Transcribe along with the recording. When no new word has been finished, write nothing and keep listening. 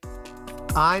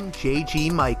I'm J.G.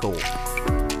 Michael,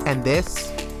 and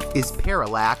this is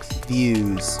Parallax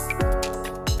Views.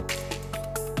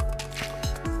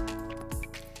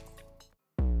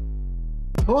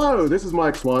 Hello, this is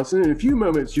Mike Swanson. In a few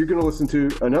moments, you're going to listen to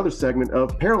another segment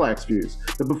of Parallax Views.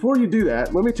 But before you do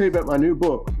that, let me tell you about my new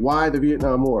book, Why the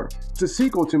Vietnam War. It's a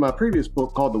sequel to my previous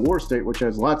book called The War State, which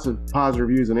has lots of positive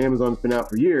reviews on Amazon. It's been out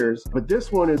for years. But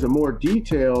this one is a more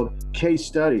detailed case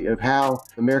study of how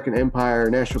American empire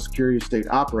and national security state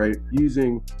operate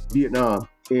using Vietnam.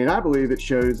 And I believe it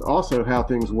shows also how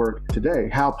things work today,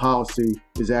 how policy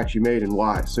is actually made and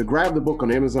why. So grab the book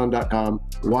on Amazon.com,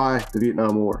 Why the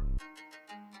Vietnam War.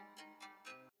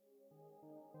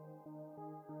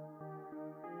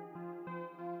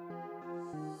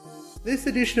 This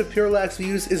edition of Parallax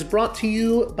Views is brought to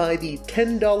you by the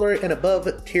 $10 and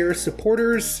above tier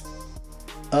supporters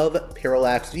of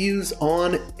Parallax Views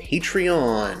on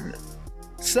Patreon.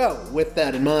 So, with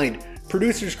that in mind,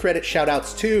 producers credit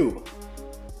shoutouts to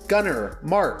Gunnar,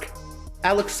 Mark,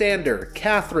 Alexander,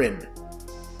 Catherine,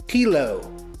 Tilo,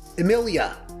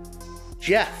 Emilia,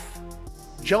 Jeff,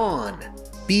 John,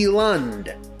 B.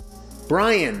 Lund,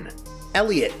 Brian,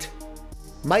 Elliot,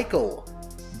 Michael,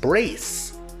 Brace,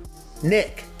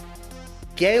 Nick,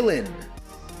 Galen,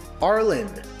 Arlen,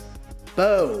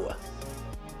 Bo,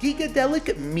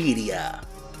 Geekadelic Media,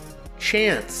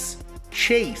 Chance,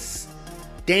 Chase,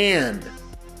 Dan,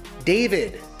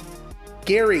 David,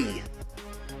 Gary,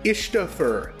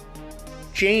 Ishtofer,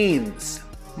 James,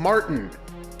 Martin,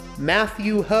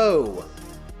 Matthew Ho,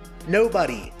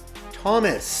 Nobody,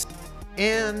 Thomas,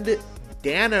 and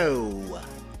Dano.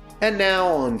 And now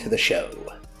on to the show.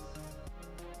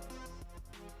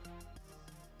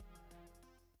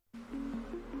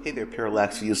 Hey there,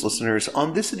 Parallax Views listeners.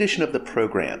 On this edition of the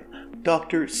program,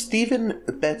 Dr. Stephen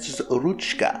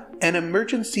Bezruchka, an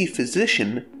emergency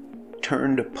physician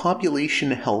turned population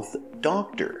health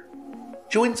doctor,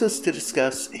 joins us to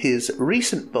discuss his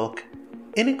recent book,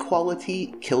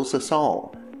 Inequality Kills Us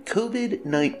All: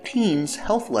 COVID-19's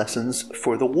Health Lessons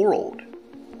for the World.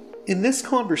 In this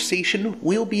conversation,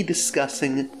 we'll be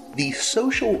discussing the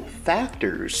social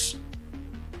factors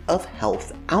of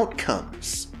health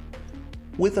outcomes,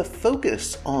 with a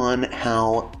focus on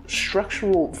how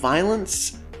structural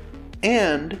violence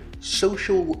and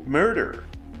social murder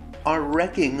are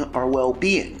wrecking our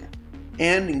well-being.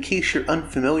 And in case you're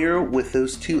unfamiliar with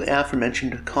those two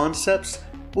aforementioned concepts,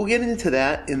 we'll get into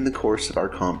that in the course of our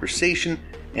conversation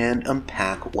and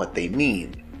unpack what they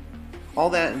mean. All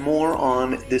that and more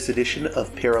on this edition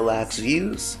of Parallax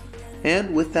Views.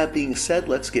 And with that being said,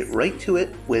 let's get right to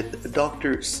it with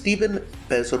Dr. Stephen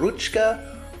Bezruchka,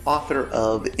 author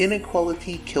of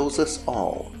Inequality Kills Us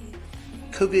All: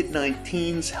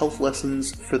 COVID-19's Health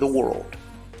Lessons for the World.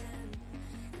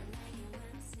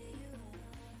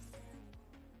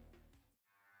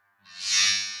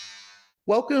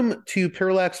 Welcome to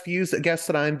Parallax Views, a guest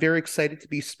that I'm very excited to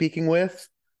be speaking with,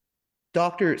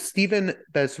 Dr. Stephen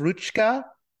Bezruchka,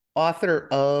 author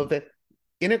of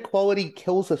Inequality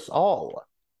Kills Us All: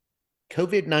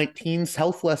 COVID-19's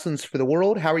Health Lessons for the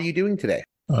World. How are you doing today?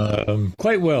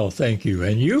 Quite well, thank you.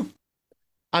 And you?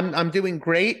 I'm doing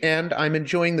great, and I'm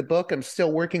enjoying the book. I'm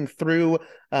still working through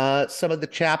some of the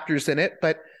chapters in it,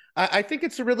 but I think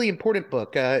it's a really important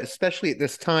book, especially at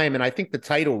this time, and I think the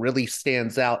title really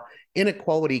stands out,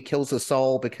 Inequality Kills Us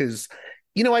All, because,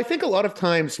 I think a lot of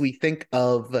times we think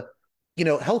of,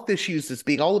 health issues as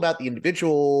being all about the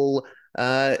individual,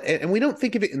 and we don't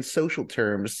think of it in social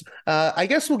terms. I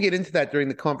guess we'll get into that during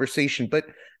the conversation, but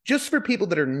just for people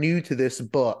that are new to this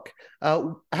book,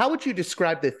 how would you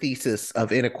describe the thesis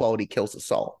of Inequality Kills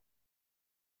Us All?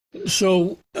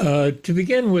 So, to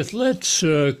begin with, let's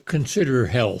consider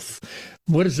health.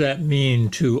 What does that mean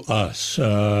to us?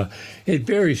 It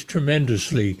varies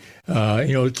tremendously.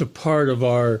 It's a part of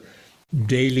our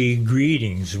daily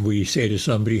greetings. We say to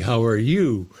somebody, "How are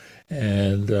you?"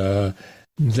 And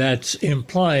that's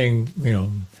implying,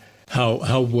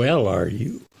 how well are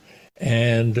you?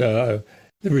 And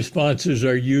the responses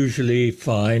are usually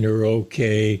fine or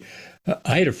okay.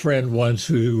 I had a friend once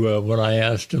who, when I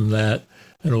asked him that,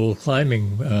 an old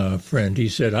climbing friend, he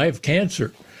said, "I have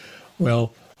cancer."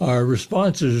 Well, our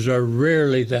responses are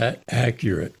rarely that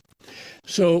accurate.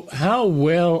 So how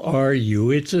well are you?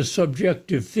 It's a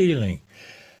subjective feeling.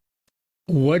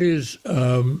 What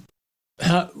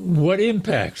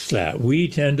impacts that? We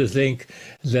tend to think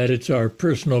that it's our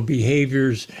personal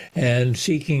behaviors and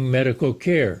seeking medical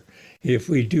care. If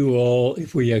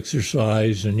we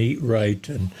exercise and eat right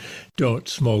and don't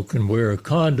smoke and wear a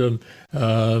condom,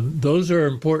 those are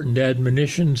important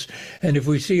admonitions. And if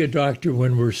we see a doctor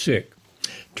when we're sick,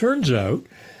 turns out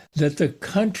that the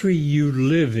country you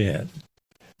live in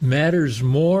matters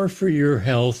more for your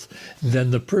health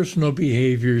than the personal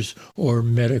behaviors or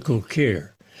medical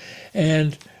care.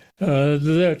 And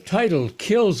the title,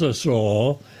 Kills Us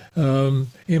All,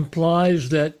 implies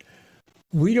that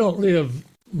we don't live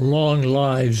long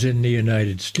lives in the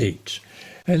United States.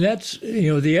 And that's,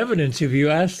 the evidence, if you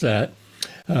ask that,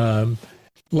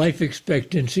 life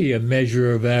expectancy, a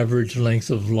measure of average length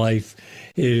of life,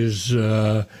 is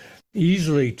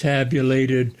easily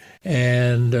tabulated,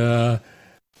 and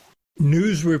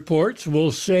news reports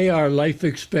will say our life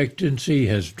expectancy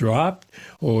has dropped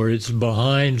or it's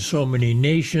behind so many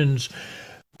nations,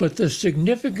 but the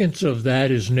significance of that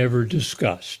is never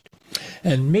discussed.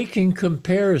 And making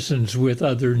comparisons with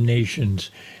other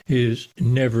nations is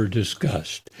never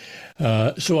discussed.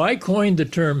 So I coined the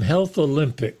term Health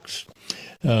Olympics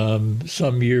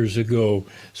some years ago.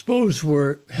 Suppose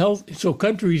so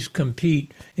countries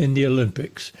compete in the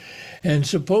Olympics, and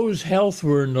suppose health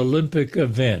were an Olympic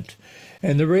event,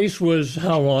 and the race was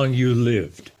how long you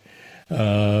lived.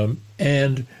 And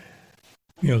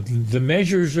the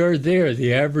measures are there.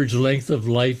 The average length of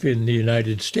life in the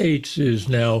United States is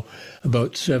now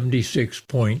about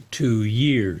 76.2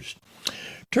 years.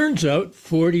 Turns out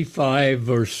 45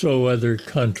 or so other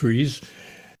countries,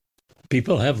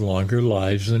 people have longer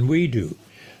lives than we do.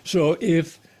 So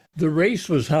if the race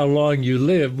was how long you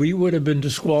live, we would have been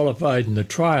disqualified in the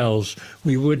trials.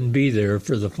 We wouldn't be there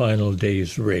for the final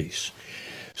day's race.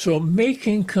 So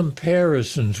making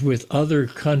comparisons with other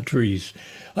countries,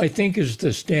 I think, is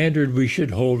the standard we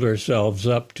should hold ourselves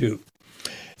up to.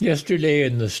 Yesterday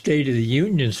in the State of the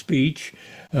Union speech,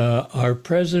 our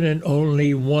president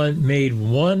only made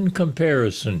one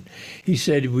comparison. He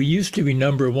said, we used to be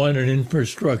number one in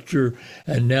infrastructure,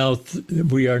 and now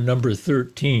we are number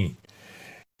 13.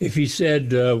 If he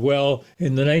said, well,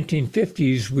 in the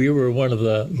 1950s, we were one of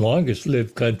the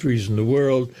longest-lived countries in the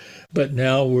world, but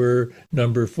now we're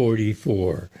number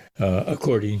 44,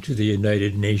 according to the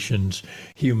United Nations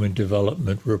Human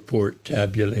Development Report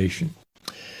tabulation.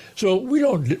 So we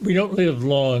don't live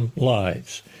long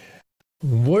lives.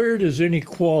 Where does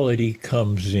inequality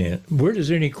come in?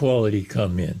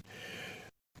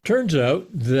 Turns out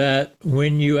that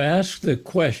when you ask the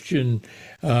question,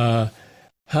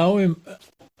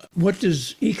 what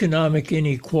does economic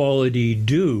inequality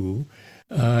do?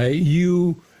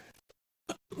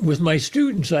 With my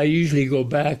students, I usually go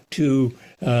back to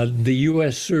the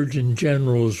U.S. Surgeon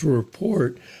General's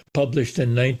report published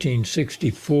in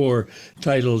 1964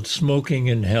 titled Smoking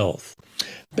and Health.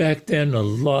 Back then, a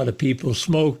lot of people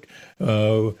smoked.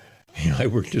 I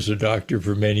worked as a doctor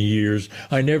for many years.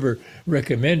 I never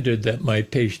recommended that my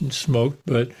patients smoked,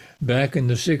 but back in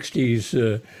the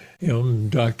 60s,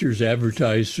 doctors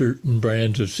advertised certain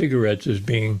brands of cigarettes as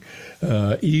being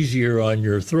easier on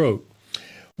your throat.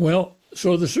 Well,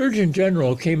 so the Surgeon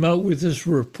General came out with this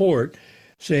report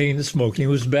saying that smoking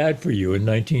was bad for you in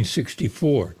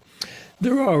 1964.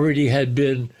 There already had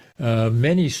been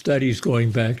many studies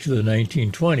going back to the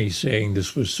 1920s saying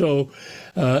this was so.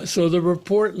 So the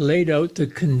report laid out the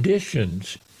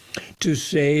conditions to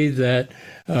say that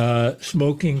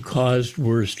smoking caused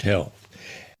worse health.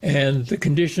 And the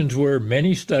conditions were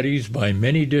many studies by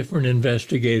many different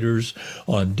investigators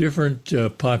on different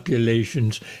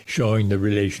populations showing the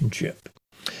relationship.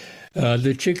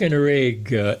 The chicken or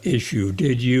egg issue.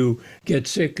 Did you get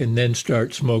sick and then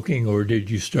start smoking, or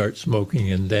did you start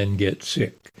smoking and then get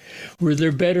sick? Were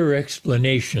there better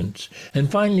explanations?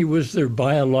 And finally, was there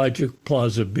biologic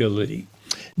plausibility?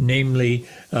 Namely,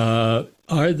 are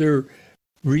there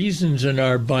reasons in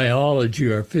our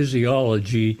biology, our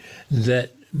physiology,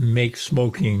 that make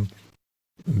smoking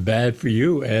bad for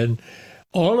you? And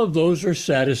all of those are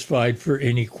satisfied for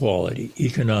inequality,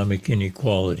 economic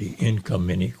inequality, income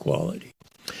inequality.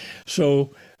 So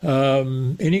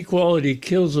inequality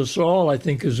kills us all, I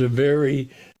think, is a very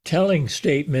telling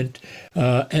statement.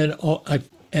 And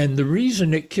the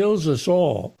reason it kills us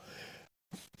all,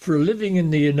 for living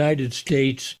in the United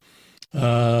States,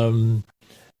 the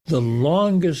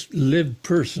longest lived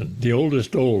person, the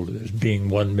oldest old as being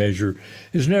one measure,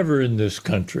 is never in this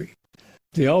country.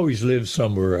 They always live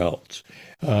somewhere else.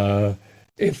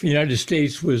 If the United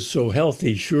States was so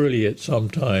healthy, surely at some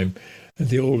time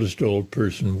the oldest old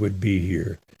person would be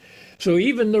here. So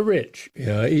even the rich,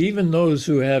 even those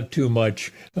who have too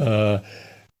much,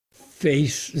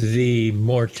 face the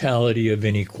mortality of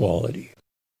inequality.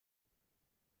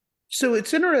 So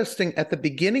it's interesting, at the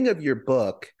beginning of your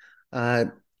book,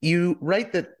 you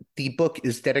write that the book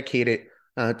is dedicated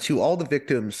to all the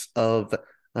victims of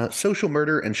social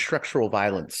murder and structural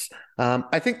violence.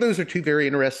 I think those are two very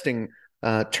interesting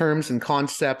terms and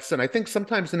concepts. And I think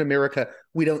sometimes in America,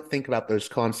 we don't think about those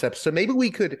concepts. So maybe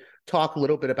we could talk a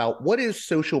little bit about what is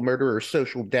social murder or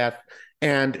social death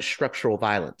and structural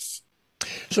violence.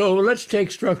 So let's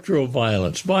take structural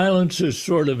violence. Violence is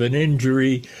sort of an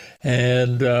injury,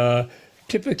 and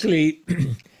typically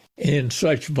in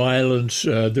such violence,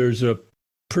 there's a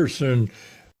person,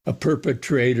 a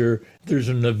perpetrator, there's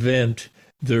an event,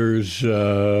 there's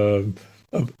a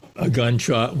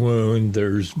gunshot wound,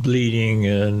 there's bleeding,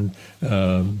 and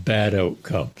bad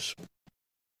outcomes.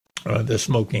 The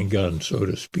smoking gun, so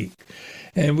to speak.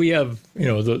 And we have,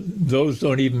 those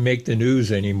don't even make the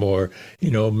news anymore.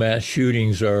 Mass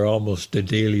shootings are almost a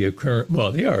daily occurrence.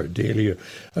 Well, they are a daily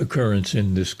occurrence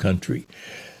in this country.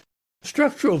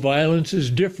 Structural violence is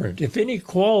different. If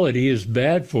inequality is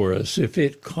bad for us, if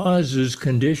it causes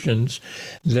conditions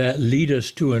that lead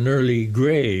us to an early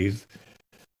grave,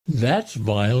 that's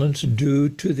violence due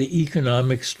to the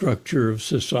economic structure of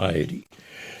society.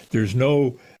 There's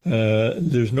no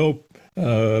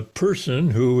person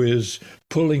who is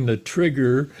pulling the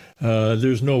trigger.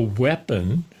 There's no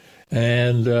weapon,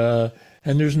 and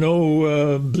there's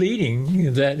no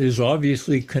bleeding that is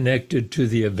obviously connected to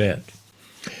the event.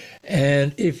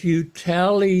 And if you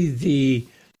tally the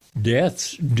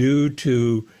deaths due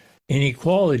to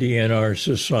inequality in our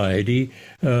society,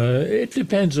 it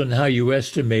depends on how you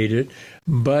estimate it,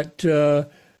 but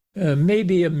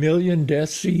maybe 1 million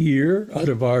deaths a year out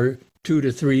of our 2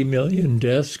 to 3 million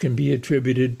deaths can be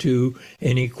attributed to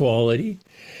inequality.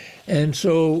 And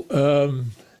so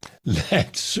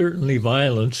that's certainly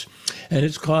violence, and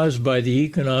it's caused by the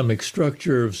economic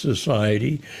structure of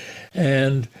society.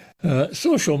 And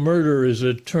social murder is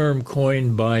a term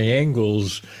coined by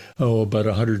Engels, about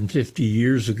 150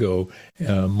 years ago,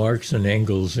 Marx and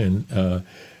Engels, and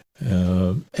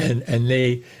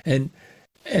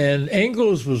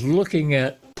Engels was looking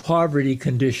at poverty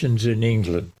conditions in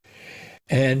England.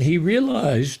 And he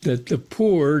realized that the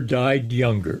poor died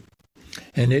younger,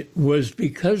 and it was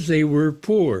because they were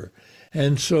poor.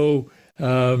 And so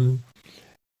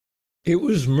it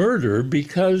was murder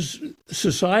because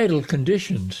societal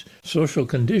conditions, social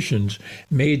conditions,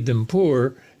 made them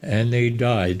poor, and they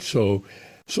died. So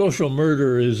social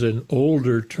murder is an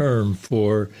older term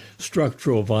for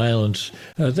structural violence.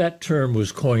 That term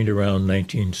was coined around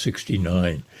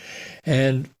 1969.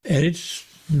 And it's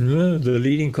the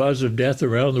leading cause of death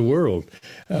around the world.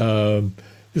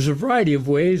 There's a variety of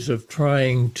ways of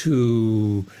trying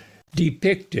to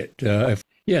depict it.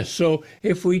 Yes, so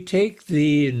if we take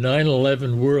the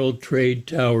 9/11 World Trade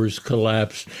Towers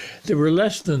collapse, there were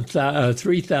less than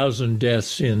 3,000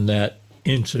 deaths in that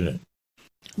incident.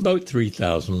 About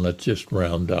 3,000, let's just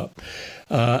round up.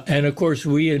 And of course,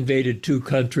 we invaded 2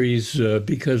 countries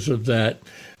because of that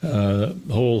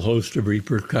whole host of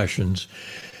repercussions.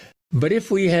 But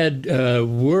if we had the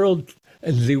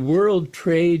World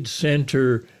Trade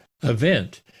Center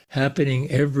event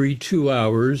happening every 2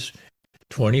 hours,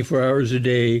 24 hours a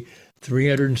day,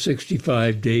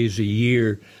 365 days a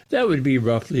year, that would be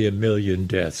roughly 1 million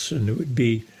deaths. And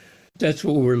that's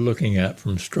what we're looking at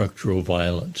from structural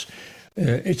violence.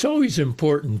 It's always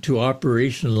important to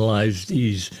operationalize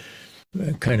these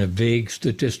kind of vague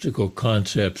statistical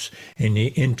concepts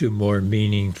into more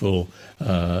meaningful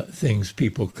things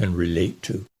people can relate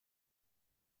to.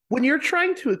 When you're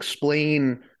trying to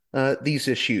explain these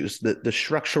issues, the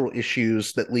structural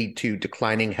issues that lead to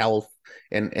declining health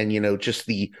and just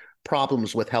the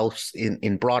problems with health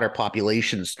in broader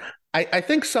populations, I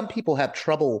think some people have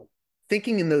trouble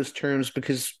thinking in those terms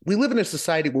because we live in a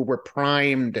society where we're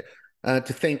primed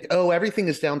to think, oh, everything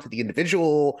is down to the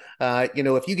individual.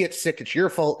 If you get sick, it's your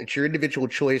fault. It's your individual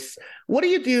choice. What do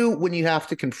you do when you have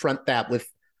to confront that with,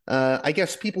 I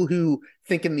guess, people who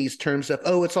think in these terms of,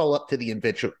 oh, it's all up to the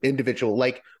individual?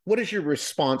 Like, what is your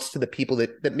response to the people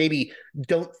that maybe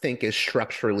don't think as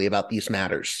structurally about these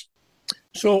matters?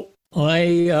 So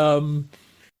I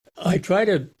try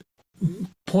to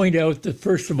point out that,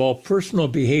 first of all, personal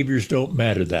behaviors don't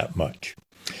matter that much.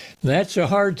 That's a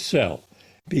hard sell.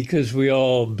 Because we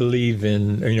all believe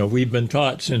in, we've been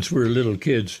taught since we're little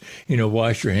kids,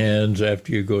 wash your hands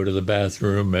after you go to the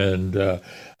bathroom and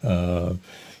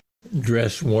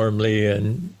dress warmly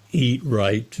and eat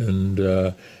right and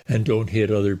don't hit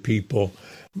other people.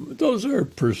 Those are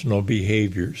personal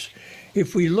behaviors.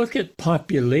 If we look at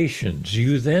populations,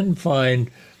 you then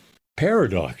find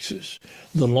paradoxes.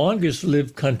 The longest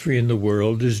lived country in the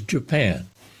world is Japan,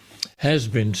 has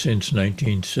been since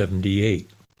 1978.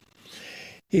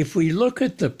 If we look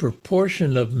at the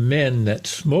proportion of men that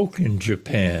smoke in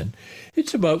Japan,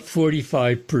 it's about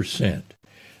 45%.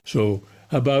 So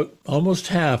about almost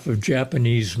half of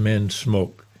Japanese men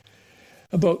smoke.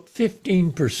 about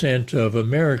 15% of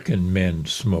American men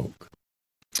smoke.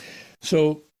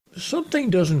 So something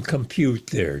doesn't compute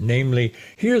there. Namely,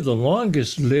 here the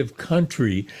longest lived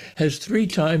country has 3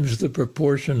 times the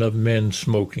proportion of men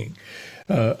smoking.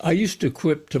 I used to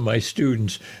quip to my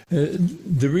students,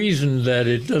 the reason that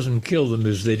it doesn't kill them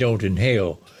is they don't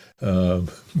inhale.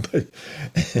 But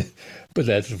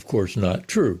that's, of course, not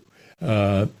true.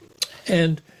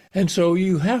 And so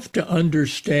you have to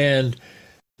understand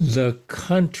the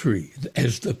country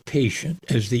as the patient,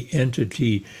 as the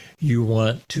entity you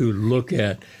want to look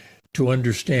at to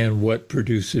understand what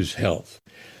produces health.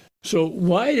 So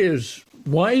why is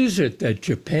it that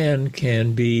Japan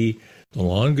can be the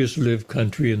longest lived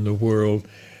country in the world,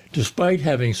 despite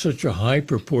having such a high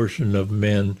proportion of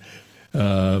men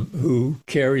who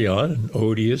carry on an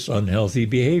odious, unhealthy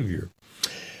behavior?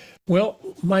 Well,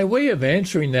 my way of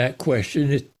answering that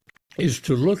question is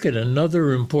to look at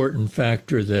another important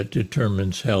factor that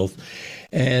determines health.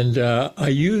 And I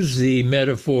use the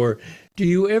metaphor, do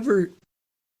you ever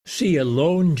see a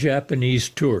lone Japanese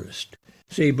tourist?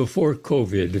 Say before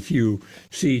COVID, if you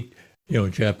see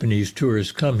Japanese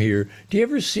tourists come here, do you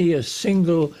ever see a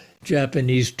single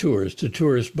Japanese tourist, a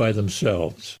tourist by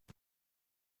themselves?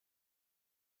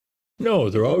 No,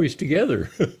 they're always together,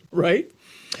 right?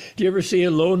 Do you ever see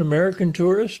a lone American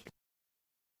tourist?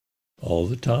 All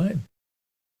the time.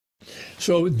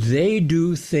 So they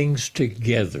do things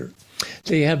together.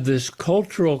 They have this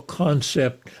cultural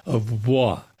concept of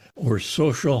wa, or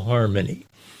social harmony.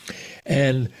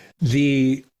 And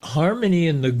the harmony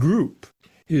in the group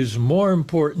is more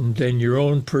important than your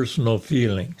own personal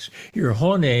feelings. Your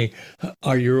hone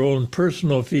are your own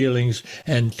personal feelings,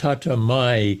 and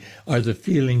tatamai are the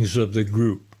feelings of the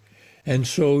group. And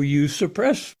so you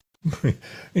suppress.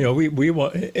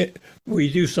 We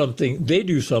do something, they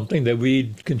do something that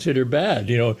we consider bad.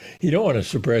 You don't want to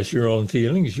suppress your own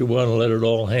feelings. You want to let it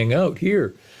all hang out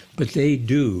here. But they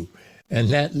do. And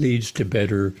that leads to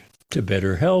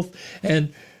better health.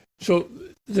 And so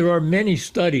there are many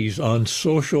studies on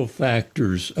social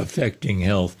factors affecting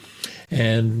health.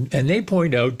 And they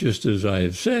point out, just as I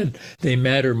have said, they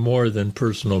matter more than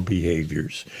personal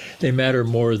behaviors. They matter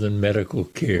more than medical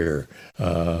care.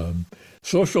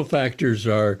 Social factors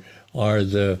are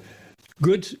the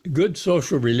good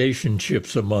social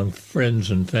relationships among friends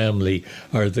and family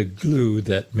are the glue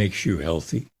that makes you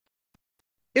healthy.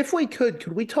 If we could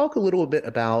we talk a little bit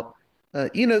about,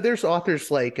 there's authors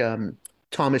like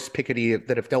Thomas Piketty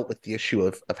that have dealt with the issue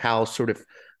of how sort of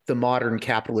the modern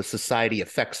capitalist society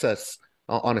affects us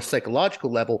on a psychological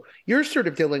level. You're sort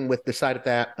of dealing with the side of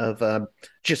that of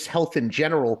just health in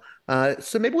general.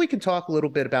 So maybe we can talk a little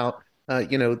bit about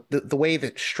the way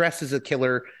that stress is a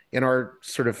killer in our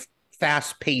sort of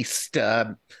fast-paced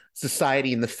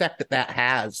society and the effect that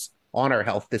has on our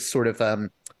health, this sort of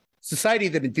society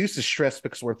that induces stress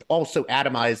because we're all so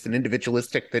atomized and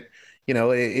individualistic that,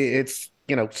 it's,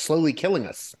 slowly killing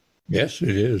us. Yes,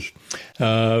 it is.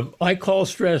 I call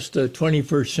stress the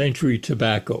 21st century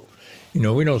tobacco.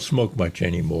 We don't smoke much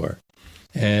anymore.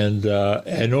 And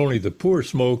only the poor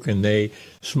smoke, and they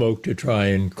smoke to try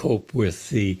and cope with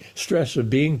the stress of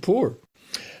being poor.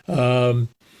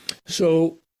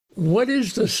 So what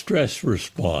is the stress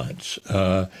response?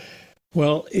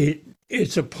 Well,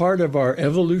 it's a part of our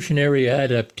evolutionary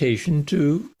adaptation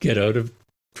to get out of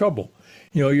trouble.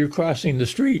 You're crossing the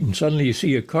street and suddenly you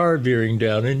see a car veering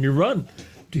down and you run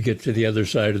to get to the other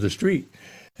side of the street.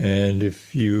 And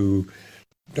if you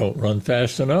don't run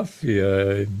fast enough,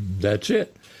 that's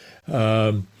it.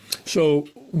 So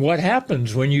what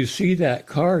happens when you see that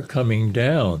car coming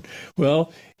down?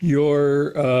 Well,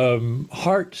 your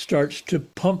heart starts to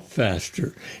pump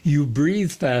faster. You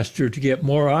breathe faster to get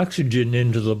more oxygen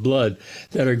into the blood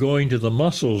that are going to the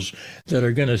muscles that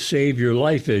are going to save your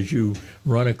life as you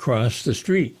run across the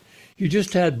street. You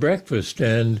just had breakfast,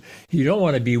 and you don't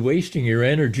want to be wasting your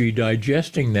energy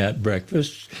digesting that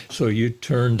breakfast, so you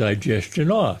turn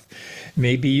digestion off.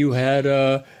 Maybe you had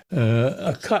a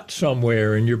cut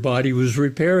somewhere and your body was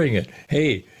repairing it.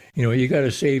 Hey, you got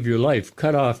to save your life.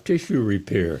 Cut off tissue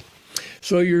repair.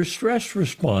 So your stress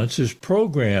response is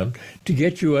programmed to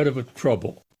get you out of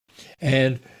trouble.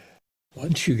 And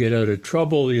once you get out of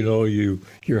trouble,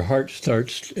 your heart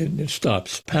starts and it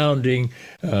stops pounding.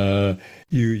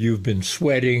 You've been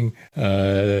sweating.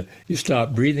 You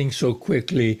stop breathing so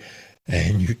quickly,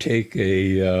 and you take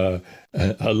a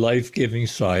life-giving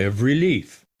sigh of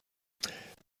relief.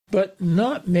 But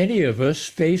not many of us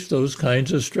face those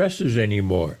kinds of stresses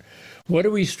anymore. What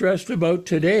are we stressed about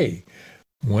today?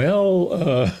 Well,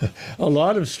 a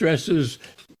lot of stresses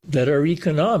that are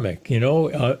economic.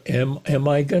 Am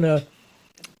I gonna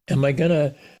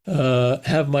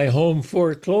have my home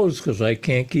foreclosed because I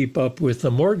can't keep up with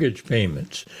the mortgage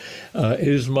payments?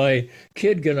 Is my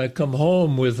kid going to come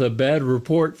home with a bad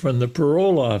report from the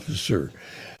parole officer?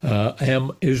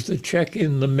 Is the check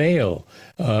in the mail?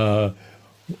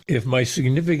 If my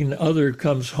significant other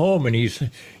comes home and he's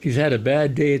had a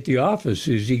bad day at the office,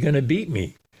 is he going to beat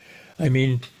me? I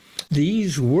mean,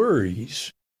 these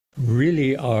worries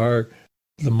really are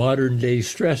the modern day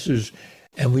stresses,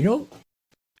 and we don't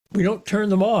turn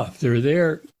them off. They're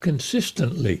there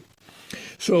consistently.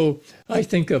 So I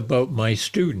think about my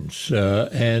students,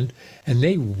 and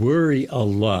they worry a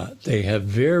lot. They have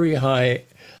very high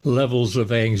levels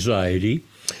of anxiety.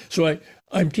 So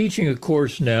I'm teaching a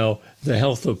course now, The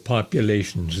Health of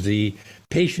Populations. The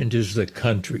patient is the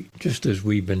country, just as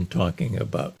we've been talking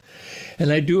about.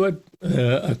 And I do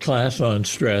a class on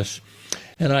stress,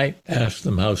 and I ask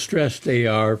them how stressed they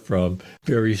are, from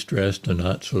very stressed to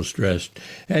not so stressed.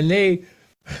 And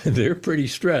they're pretty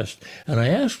stressed. And I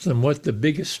ask them what the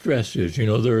biggest stress is. You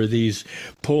know, there are these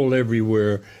poll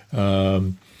everywhere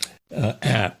apps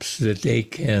that they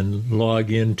can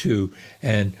log into,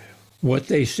 and what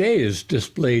they say is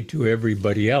displayed to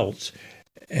everybody else.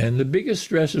 And the biggest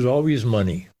stress is always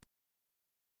money.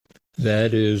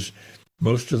 That is,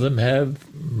 most of them have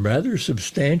rather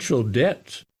substantial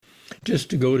debts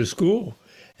just to go to school.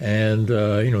 And,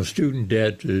 student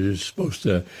debt is supposed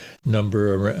to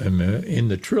number in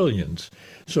the trillions.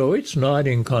 So it's not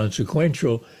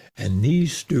inconsequential, and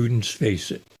these students face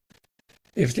it.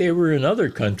 If they were in other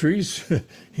countries,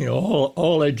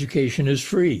 all education is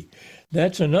free.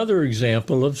 That's another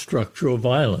example of structural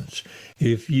violence.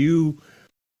 If you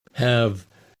have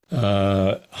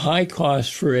high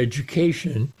costs for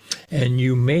education and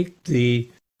you make the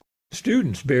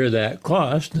students bear that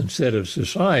cost instead of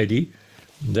society,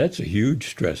 that's a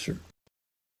huge stressor.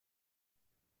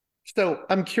 So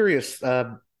I'm curious,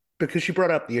 because you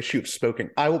brought up the issue of smoking.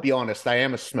 I will be honest, I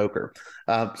am a smoker.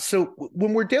 So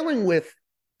when we're dealing with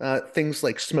things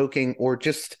like smoking or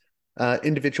just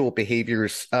individual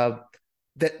behaviors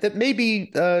that may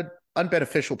be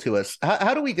unbeneficial to us,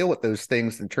 how do we deal with those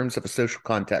things in terms of a social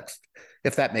context,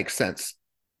 if that makes sense?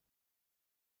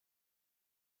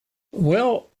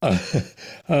 Well,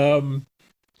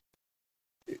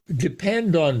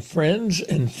 depend on friends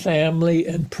and family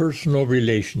and personal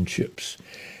relationships.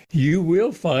 You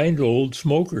will find old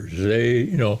smokers.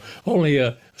 Only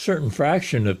a certain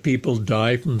fraction of people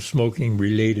die from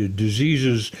smoking-related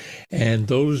diseases, and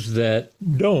those that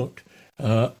don't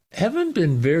haven't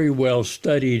been very well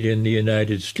studied in the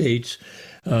United States.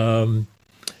 But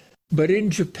in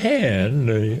Japan,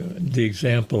 the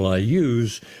example I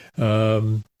use,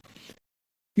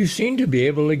 you seem to be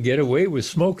able to get away with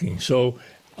smoking. So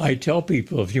I tell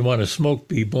people, if you want to smoke,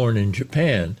 be born in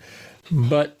Japan.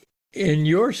 But in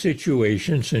your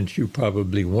situation, since you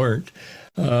probably weren't,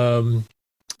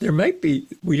 there might be,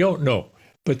 we don't know,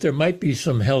 but there might be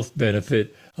some health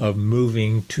benefit of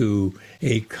moving to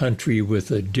a country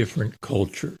with a different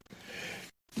culture.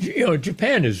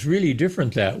 Japan is really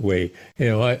different that way.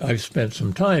 I've spent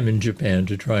some time in Japan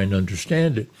to try and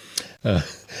understand it.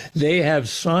 They have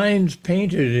signs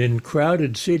painted in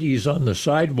crowded cities on the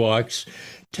sidewalks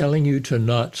telling you to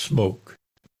not smoke.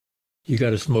 You got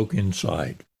to smoke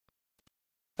inside.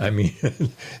 I mean,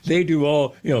 they do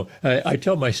all, I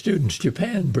tell my students,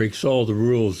 Japan breaks all the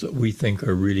rules that we think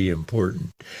are really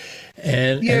important.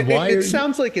 And why it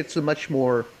sounds like it's a much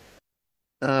more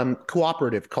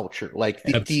cooperative culture. Like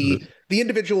the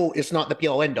individual is not the be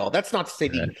all end all. That's not to say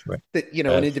that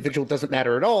an individual doesn't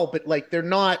matter at all, but like they're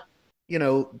not,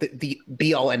 the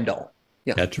be all end all.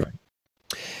 Yeah, that's right.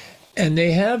 And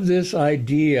they have this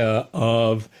idea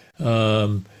of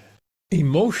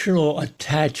emotional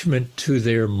attachment to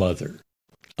their mother.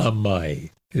 Amai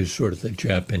is sort of the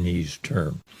Japanese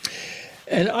term.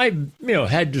 And I've,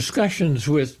 had discussions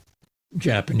with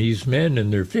Japanese men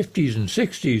in their 50s and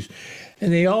 60s,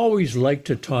 and they always like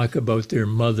to talk about their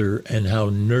mother and how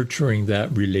nurturing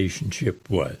that relationship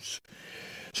was.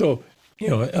 So,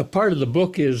 a part of the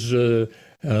book is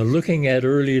looking at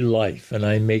early life, and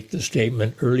I make the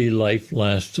statement, early life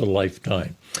lasts a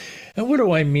lifetime. And what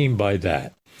do I mean by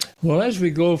that? Well, as we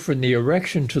go from the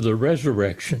erection to the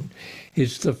resurrection,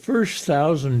 it's the first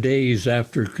 1,000 days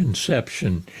after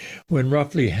conception when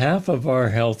roughly half of our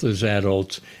health as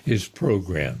adults is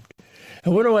programmed.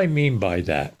 And what do I mean by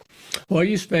that? Well,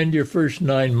 you spend your first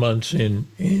 9 months in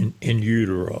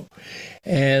utero,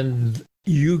 and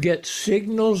you get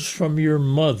signals from your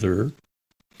mother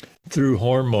through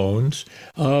hormones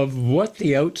of what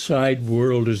the outside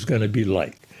world is going to be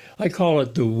like. I call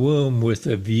it the womb with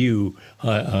a view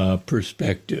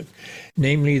perspective.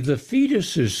 Namely, the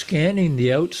fetus is scanning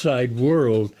the outside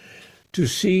world to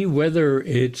see whether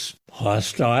it's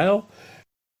hostile,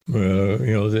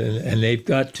 and they've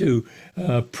got to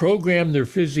program their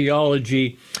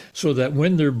physiology so that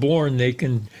when they're born, they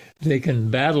can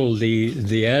battle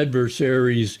the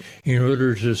adversaries in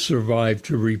order to survive,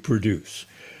 to reproduce.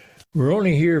 We're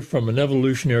only here from an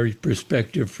evolutionary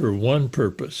perspective for one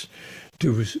purpose: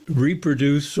 to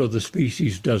reproduce so the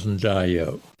species doesn't die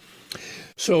out.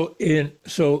 So in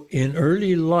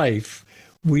early life,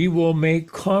 we will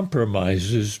make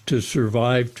compromises to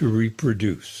survive, to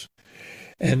reproduce.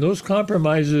 And those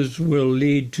compromises will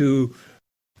lead to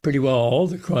pretty well all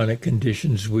the chronic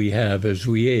conditions we have as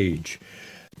we age: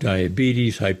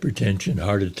 diabetes, hypertension,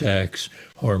 heart attacks,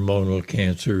 hormonal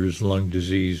cancers, lung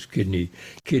disease,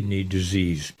 kidney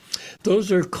disease.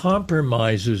 Those are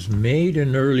compromises made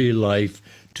in early life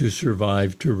to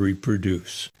survive, to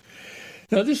reproduce.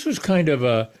 Now, this was kind of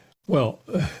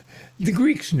the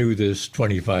Greeks knew this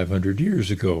 2,500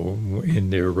 years ago in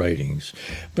their writings,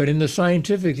 but in the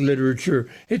scientific literature,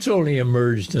 it's only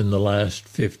emerged in the last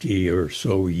 50 or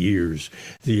so years,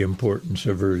 the importance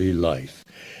of early life.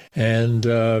 And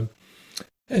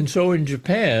so in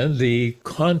Japan, the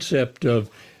concept of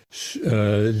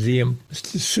the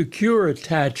secure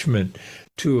attachment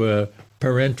to a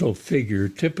parental figure,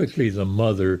 typically the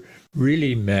mother,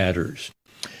 really matters.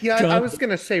 Yeah, I was going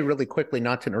to say really quickly,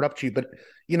 not to interrupt you, but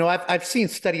I've seen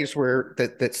studies where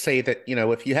that say that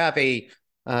if you have a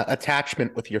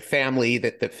attachment with your family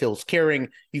that feels caring,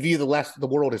 you view the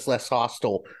world as less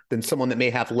hostile than someone that may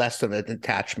have less of an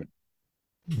attachment.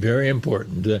 Very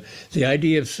important. The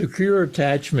idea of secure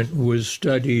attachment was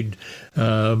studied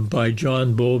by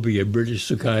John Bowlby, a British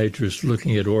psychiatrist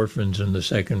looking at orphans in the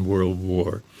Second World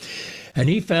War. And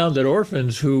he found that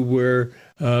orphans who were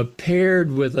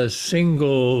paired with a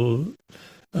single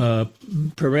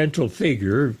parental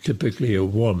figure, typically a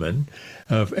woman,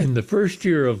 in the first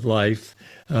year of life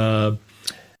had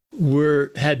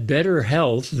better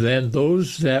health than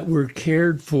those that were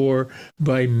cared for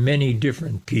by many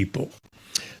different people.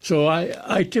 So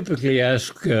I typically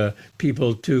ask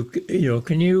people to,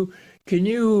 can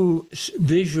you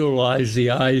visualize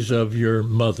the eyes of your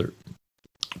mother?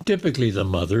 Typically the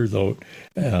mother, though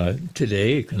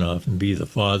today it can often be the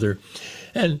father.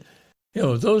 And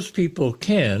those people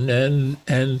can,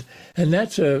 and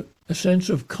that's a sense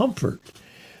of comfort.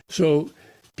 So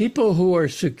people who are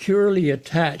securely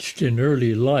attached in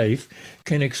early life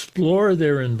can explore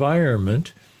their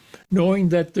environment knowing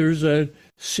that there's a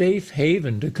safe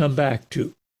haven to come back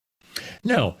to.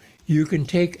 Now, you can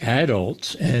take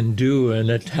adults and do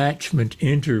an attachment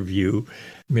interview.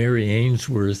 Mary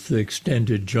Ainsworth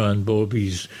extended John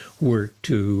Bowlby's work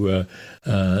to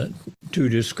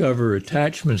discover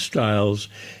attachment styles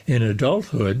in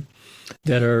adulthood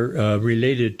that are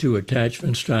related to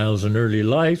attachment styles in early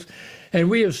life.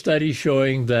 And we have studies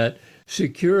showing that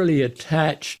securely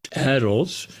attached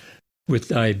adults with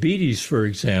diabetes, for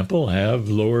example, have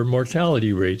lower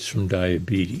mortality rates from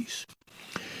diabetes.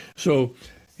 So,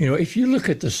 if you look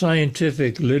at the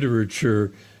scientific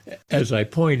literature, as I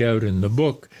point out in the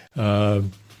book,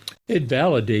 it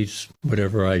validates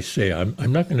whatever I say.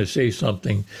 I'm not going to say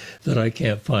something that I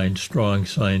can't find strong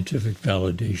scientific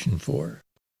validation for.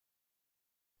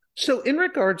 So in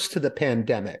regards to the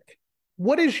pandemic,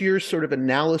 what is your sort of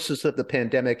analysis of the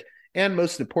pandemic? And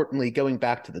most importantly, going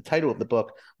back to the title of the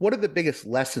book, what are the biggest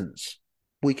lessons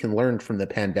we can learn from the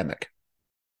pandemic?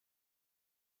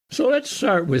 So let's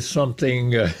start with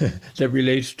something that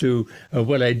relates to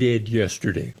what I did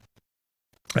yesterday.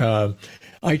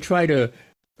 I try to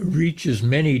reach as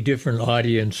many different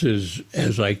audiences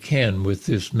as I can with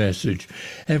this message.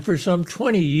 And for some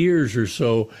 20 years or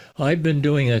so, I've been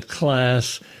doing a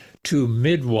class to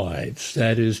midwives,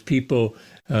 that is, people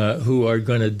who are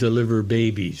going to deliver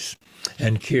babies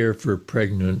and care for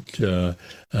pregnant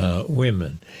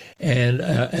women. And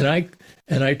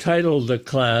I titled the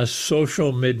class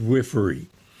Social Midwifery.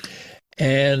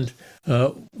 And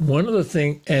one of the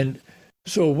things, and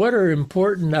so what are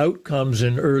important outcomes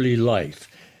in early life?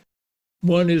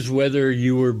 One is whether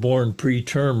you were born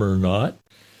preterm or not.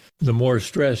 The more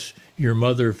stress your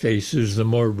mother faces, the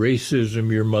more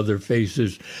racism your mother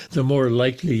faces, the more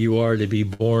likely you are to be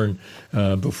born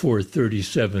before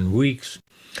 37 weeks.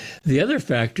 The other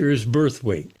factor is birth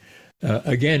weight.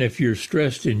 Again, if you're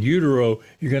stressed in utero,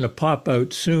 you're going to pop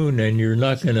out soon and you're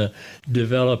not going to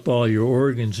develop all your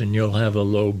organs and you'll have a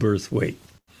low birth weight.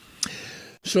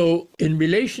 So in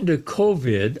relation to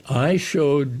COVID, I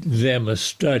showed them a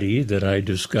study that I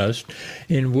discussed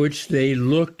in which they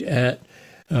looked at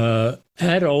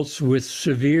adults with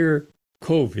severe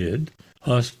COVID,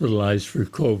 hospitalized for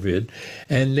COVID,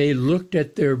 and they looked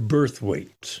at their birth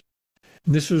weights.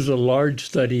 And this was a large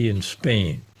study in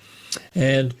Spain.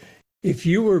 And if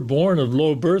you were born of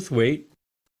low birth weight,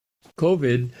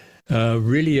 COVID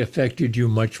really affected you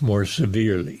much more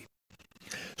severely.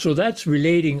 So that's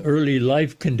relating early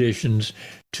life conditions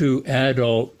to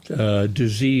adult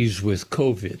disease with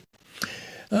COVID.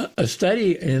 A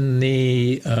study in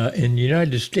the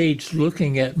United States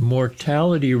looking at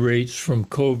mortality rates from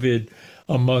COVID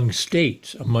among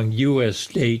states, among U.S.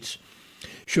 states,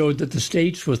 showed that the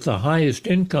states with the highest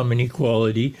income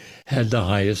inequality had the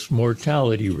highest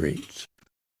mortality rates.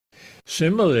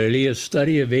 Similarly, a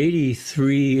study of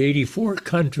 84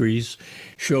 countries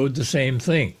showed the same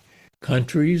thing.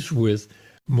 Countries with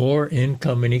more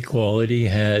income inequality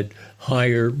had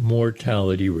higher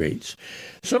mortality rates.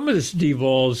 Some of this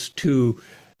devolves to,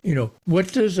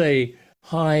 what does a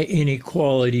high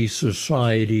inequality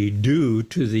society do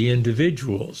to the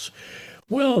individuals?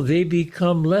 Well, they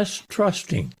become less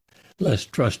trusting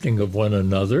of one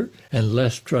another and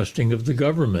less trusting of the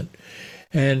government.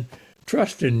 And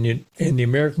trust in the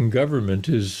American government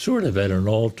is sort of at an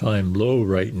all-time low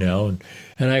right now.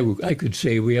 And I could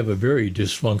say we have a very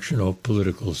dysfunctional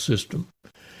political system.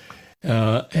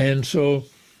 And so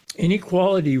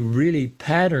inequality really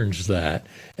patterns that.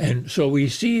 And so we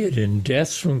see it in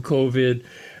deaths from COVID.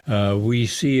 We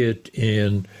see it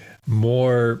in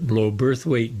more low birth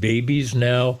weight babies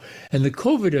now. And the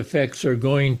COVID effects are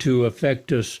going to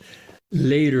affect us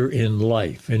later in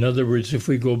life. In other words, if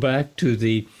we go back to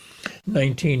the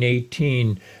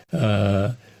 1918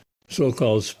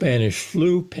 so-called Spanish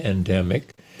flu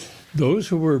pandemic, those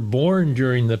who were born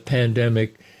during the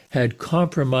pandemic had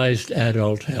compromised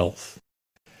adult health.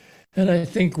 And I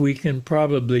think we can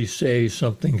probably say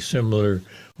something similar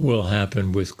will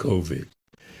happen with COVID.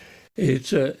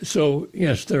 So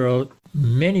yes, there are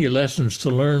many lessons to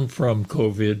learn from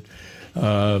COVID.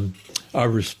 Our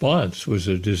response was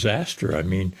a disaster. I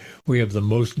mean, we have the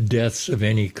most deaths of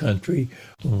any country,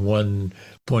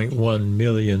 1.1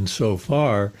 million so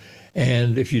far.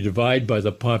 And if you divide by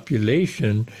the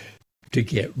population to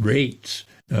get rates,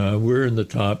 we're in the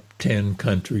top 10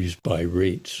 countries by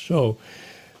rates. So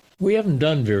we haven't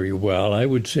done very well. I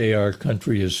would say our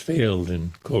country has failed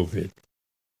in COVID.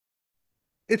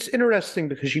 It's interesting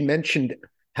because you mentioned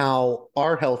how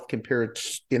our health compared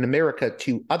in America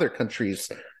to other countries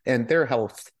and their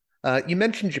health. You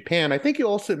mentioned Japan. I think you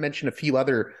also mentioned a few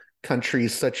other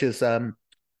countries, such as,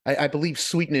 I believe,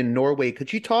 Sweden and Norway.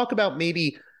 Could you talk about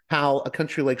maybe how a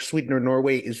country like Sweden or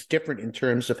Norway is different in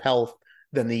terms of health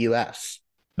than the U.S.?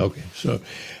 Okay, so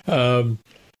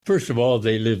first of all,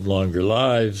 they live longer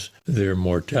lives. Their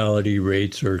mortality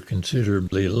rates are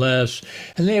considerably less,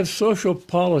 and they have social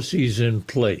policies in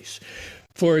place.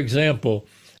 For example,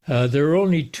 there are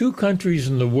only 2 countries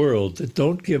in the world that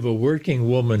don't give a working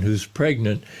woman who's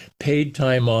pregnant paid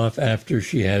time off after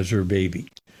she has her baby.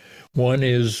 One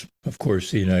is, of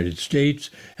course, the United States,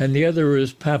 and the other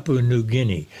is Papua New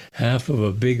Guinea, half of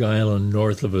a big island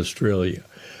north of Australia.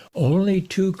 Only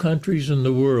 2 countries in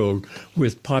the world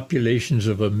with populations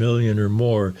of 1 million or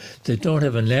more that don't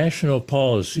have a national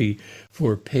policy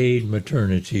for paid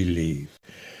maternity leave.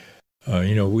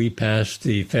 We passed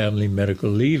the Family Medical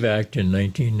Leave Act in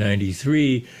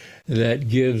 1993 that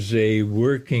gives a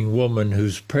working woman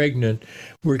who's pregnant,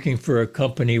 working for a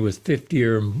company with 50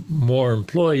 or more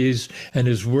employees, and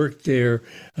has worked there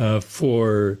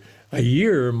for a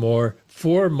year or more,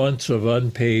 4 months of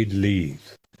unpaid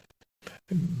leave.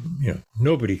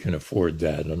 Nobody can afford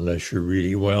that unless you're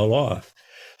really well off.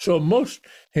 So most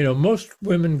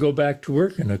women go back to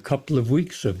work in a couple of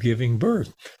weeks of giving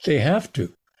birth. They have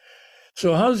to.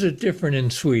 So how's it different in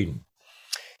Sweden?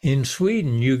 In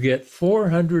Sweden, you get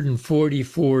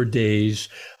 444 days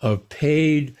of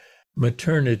paid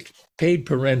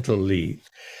parental leave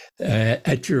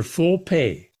at your full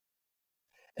pay.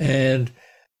 And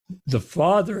the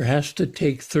father has to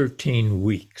take 13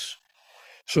 weeks.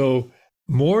 So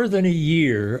more than a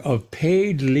year of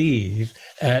paid leave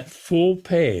at full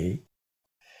pay.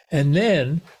 And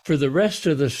then for the rest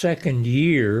of the second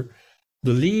year,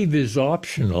 the leave is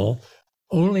optional,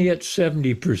 only at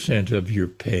 70% of your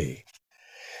pay.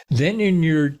 Then in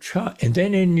your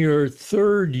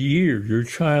third year, your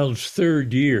child's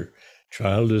third year,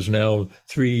 child is now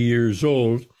 3 years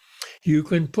old, you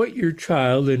can put your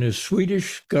child in a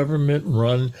Swedish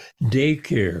government-run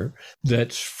daycare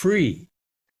that's free.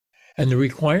 And the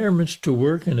requirements to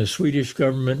work in a Swedish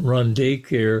government-run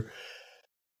daycare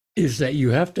is that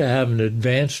you have to have an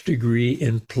advanced degree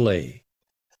in play.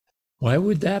 Why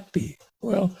would that be?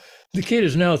 Well, the kid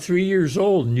is now 3 years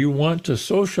old, and you want to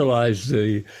socialize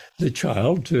the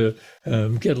child to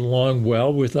get along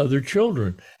well with other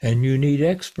children, and you need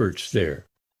experts there.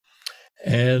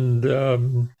 And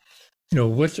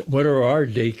what are our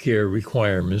daycare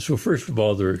requirements? Well, first of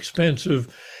all, they're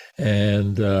expensive,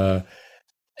 and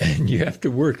you have to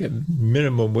work at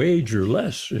minimum wage or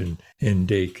less in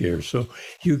daycare, so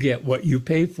you get what you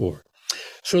pay for.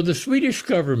 So the Swedish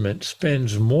government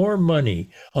spends more money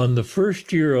on the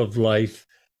first year of life,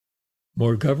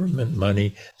 more government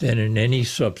money, than in any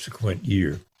subsequent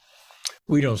year.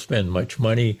 We don't spend much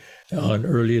money on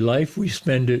early life. We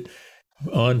spend it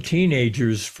on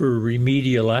teenagers for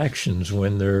remedial actions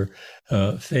when they're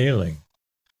failing.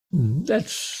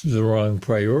 That's the wrong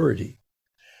priority.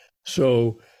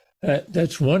 So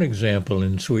that's one example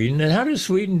in Sweden. And how does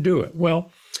Sweden do it?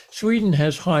 Well, Sweden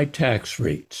has high tax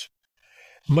rates,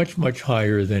 much, much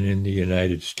higher than in the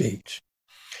United States.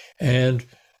 And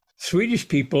Swedish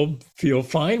people feel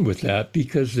fine with that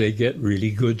because they get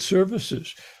really good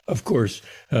services. Of course,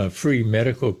 free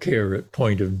medical care at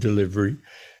point of delivery.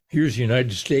 Here's the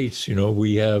United States,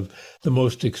 we have the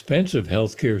most expensive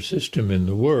healthcare system in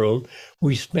the world.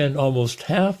 We spend almost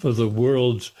half of the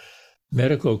world's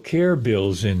medical care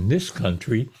bills in this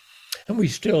country, and we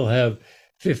still have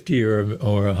 50 or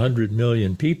 100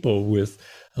 million people with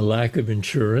a lack of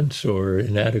insurance or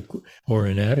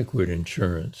inadequate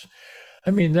insurance.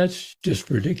 I mean, that's just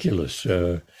ridiculous.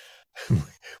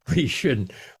 We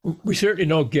certainly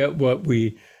don't get what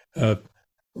we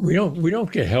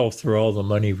don't get health for all the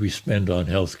money we spend on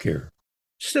healthcare.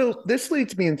 So this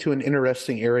leads me into an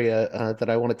interesting area that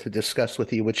I wanted to discuss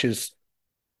with you, which is,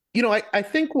 I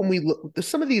think when we look at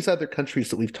some of these other countries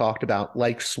that we've talked about,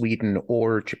 like Sweden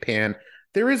or Japan,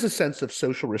 there is a sense of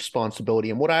social responsibility.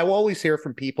 And what I always hear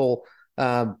from people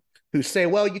who say,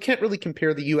 well, you can't really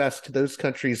compare the U.S. to those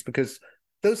countries because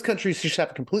those countries just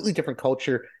have a completely different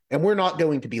culture, and we're not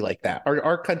going to be like that.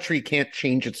 Our country can't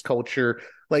change its culture.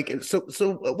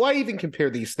 So why even compare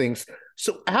these things?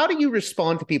 So how do you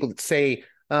respond to people that say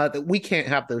that we can't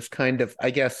have those kind of, I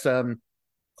guess,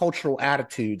 cultural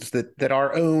attitudes, that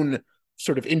our own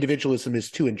sort of individualism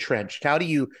is too entrenched? How do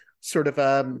you sort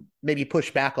of maybe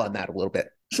push back on that a little bit?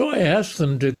 So I ask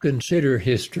them to consider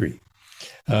history.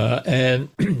 And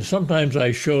sometimes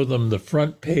I show them the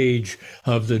front page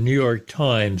of the New York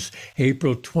Times,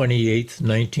 April 28th,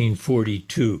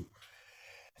 1942.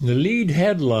 And the lead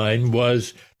headline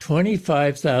was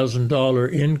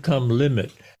 $25,000 income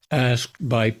limit asked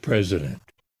by President.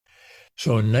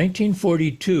 So in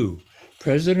 1942,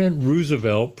 President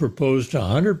Roosevelt proposed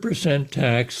 100%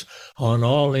 tax on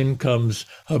all incomes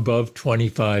above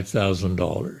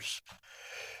 $25,000.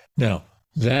 Now,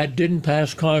 that didn't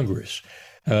pass Congress.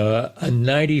 A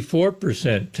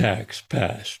 94% tax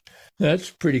passed.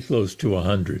 That's pretty close to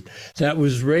 100. That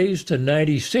was raised to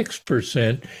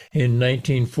 96% in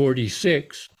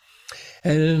 1946.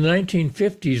 And in the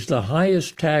 1950s, the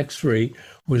highest tax rate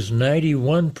was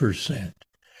 91%.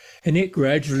 And it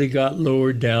gradually got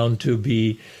lowered down to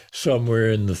be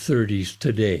somewhere in the 30s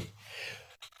today.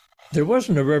 There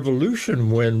wasn't a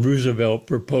revolution when Roosevelt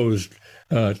proposed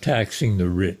taxing the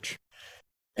rich.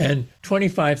 And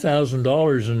 $25,000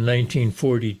 in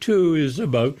 1942 is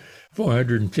about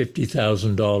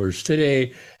 $450,000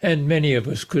 today, and many of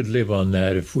us could live on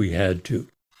that if we had to.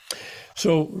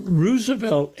 So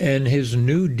Roosevelt and his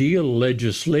New Deal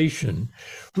legislation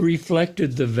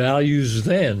reflected the values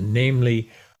then, namely,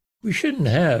 we shouldn't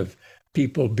have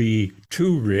people be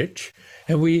too rich,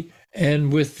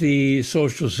 and with the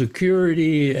Social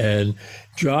Security and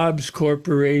jobs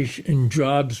programs,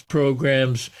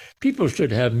 people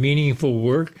should have meaningful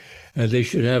work, and they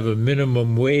should have a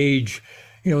minimum wage.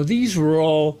 These were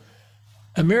all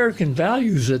American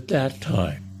values at that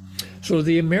time. So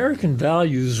the American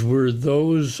values were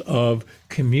those of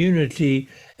community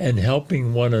and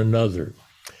helping one another.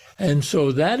 And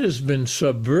so that has been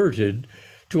subverted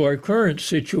to our current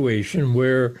situation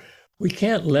where we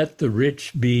can't let the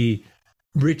rich be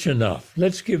rich enough.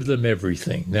 Let's give them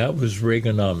everything. That was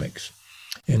Reaganomics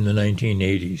in the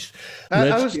 1980s.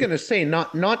 I was going to say,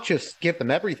 not just give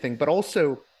them everything, but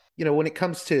also, when it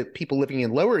comes to people living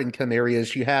in lower income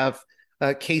areas, you have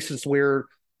cases where,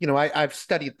 I've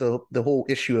studied the whole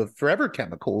issue of forever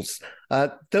chemicals.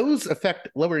 Those affect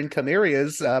lower income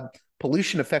areas.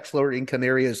 Pollution affects lower income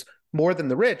areas more than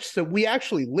the rich. So we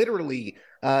actually literally,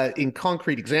 in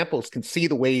concrete examples, can see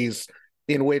the ways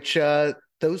in which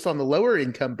those on the lower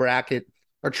income bracket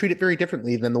are treated very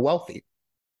differently than the wealthy.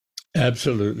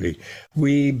 Absolutely.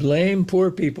 We blame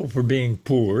poor people for being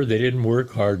poor. They didn't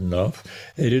work hard enough.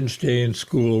 They didn't stay in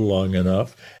school long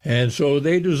enough. And so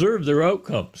they deserve their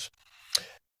outcomes.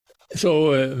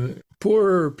 So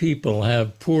poorer people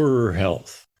have poorer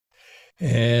health.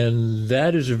 And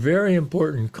that is a very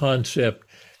important concept,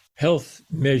 health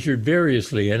measured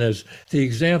variously. And as the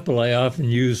example I often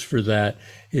use for that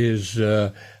is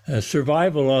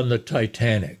survival on the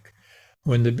Titanic.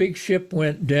 When the big ship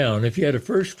went down, if you had a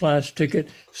first-class ticket,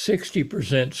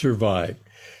 60% survived.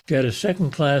 If you had a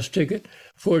second-class ticket,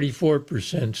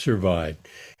 44% survived.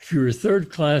 If you were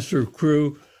third-class or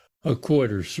crew, a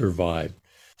quarter survived.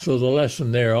 So the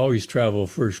lesson there, always travel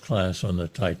first class on the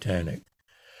Titanic.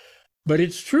 But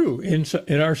it's true in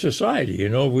our society. You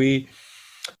know,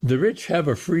 the rich have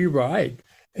a free ride,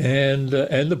 and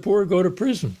the poor go to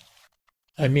prison.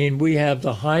 I mean, we have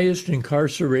the highest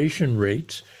incarceration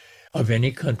rates of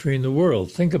any country in the world.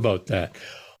 Think about that.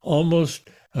 Almost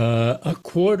a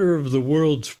quarter of the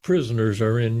world's prisoners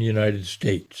are in the United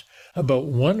States, about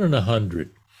 1 in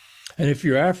 100. And if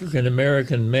you're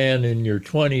African-American man in your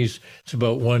 20s, it's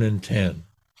about 1 in 10.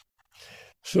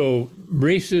 So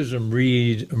racism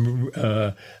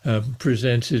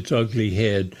presents its ugly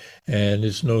head, and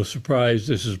it's no surprise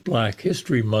this is Black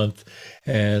History Month,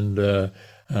 and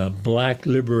Black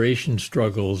liberation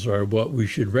struggles are what we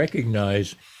should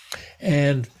recognize.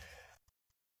 And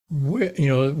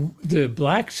the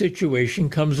Black situation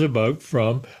comes about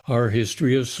from our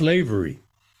history of slavery.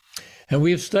 And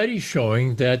we have studies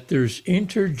showing that there's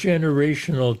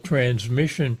intergenerational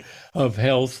transmission of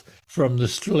health from the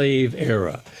slave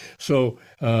era. So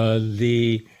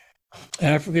the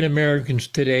African Americans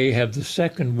today have the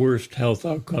second worst health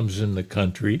outcomes in the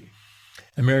country.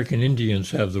 American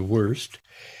Indians have the worst.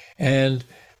 And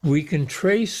we can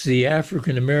trace the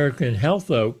African American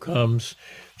health outcomes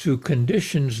to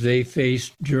conditions they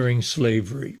faced during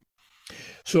slavery.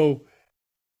 So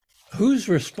whose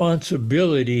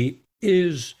responsibility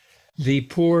is the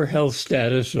poor health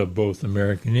status of both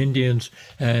American Indians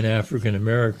and African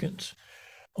Americans?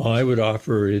 I would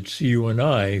offer it's you and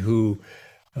I who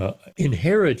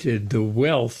inherited the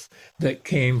wealth that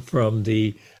came from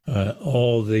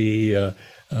all the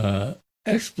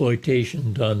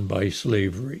exploitation done by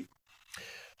slavery.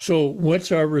 So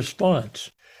what's our response?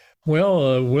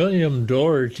 Well, William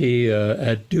Doherty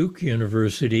at Duke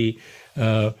University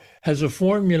has a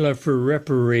formula for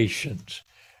reparations.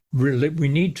 We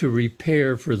need to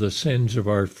repair for the sins of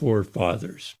our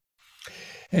forefathers.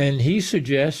 And he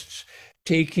suggests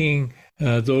taking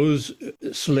those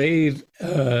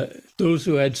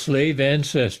who had slave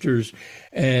ancestors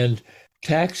and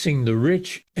taxing the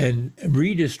rich and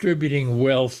redistributing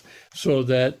wealth so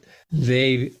that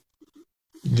they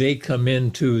come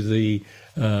into the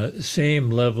same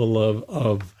level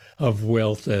of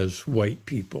wealth as white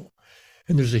people.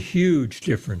 And there's a huge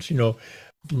difference.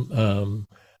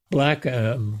 Black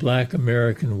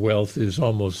American wealth is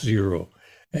almost zero,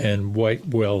 and white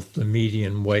wealth, the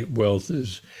median white wealth,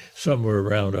 is somewhere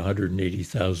around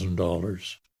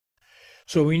 $180,000.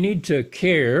 So we need to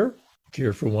care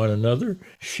for one another,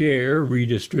 share,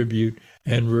 redistribute,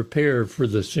 and repair for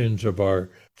the sins of our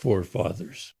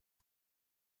forefathers.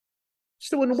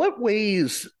 So in what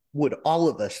ways would all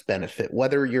of us benefit,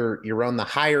 whether you're on the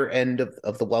higher end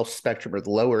of the wealth spectrum or the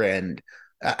lower end?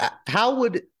 How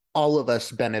would all of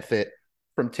us benefit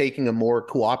from taking a more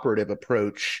cooperative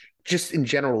approach, just in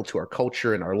general, to our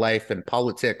culture and our life and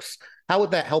politics? How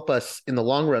would that help us in the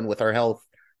long run with our health,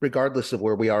 regardless of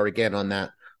where we are, again, on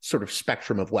that sort of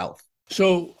spectrum of wealth?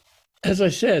 So, as I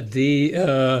said,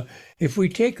 if we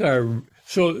take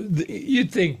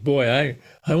you'd think, boy,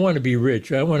 I want to be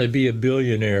rich. I want to be a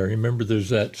billionaire. Remember, there's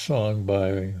that song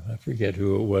by, I forget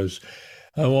who it was,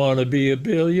 I want to be a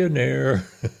billionaire.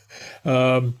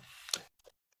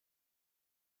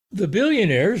 The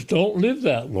billionaires don't live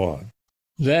that long.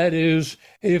 That is,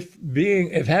 if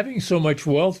having so much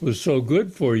wealth was so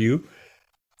good for you,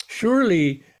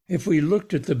 surely if we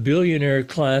looked at the billionaire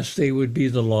class, they would be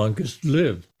the longest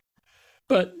lived.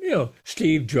 But,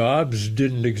 Steve Jobs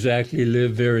didn't exactly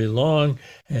live very long,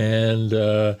 and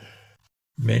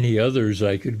many others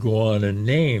I could go on and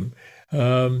name.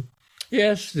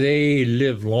 Yes, they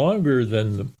live longer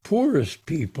than the poorest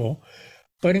people,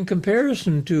 but in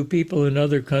comparison to people in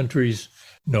other countries,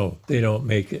 no, they don't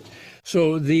make it.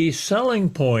 So the selling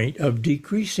point of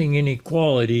decreasing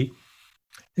inequality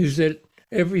is that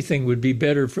everything would be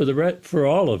better for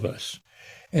all of us.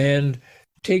 And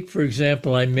take, for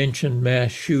example, I mentioned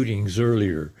mass shootings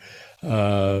earlier.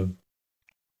 Mass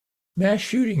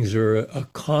shootings are a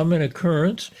common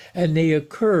occurrence, and they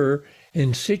occur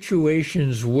in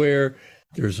situations where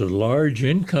there's a large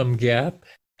income gap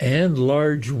and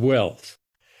large wealth.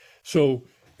 So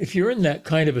if you're in that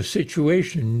kind of a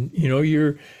situation,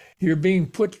 you're being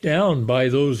put down by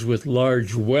those with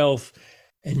large wealth,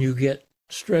 and you get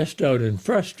stressed out and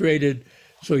frustrated.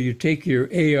 So you take your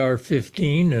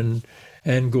AR-15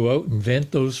 and go out and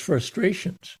vent those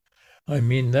frustrations. I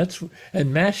mean,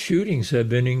 and mass shootings have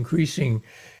been increasing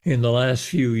in the last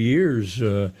few years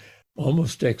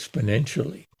almost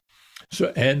exponentially.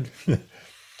 So, and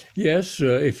yes,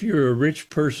 if you're a rich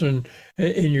person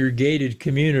in your gated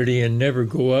community and never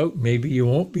go out, maybe you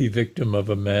won't be victim of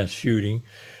a mass shooting.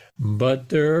 But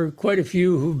there are quite a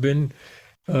few who've been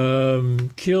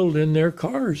killed in their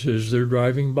cars as they're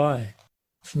driving by.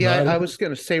 I was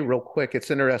going to say real quick,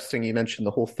 it's interesting you mentioned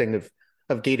the whole thing of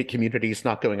gated communities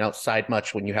not going outside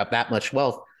much when you have that much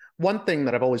wealth. One thing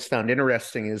that I've always found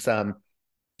interesting is,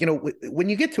 when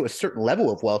you get to a certain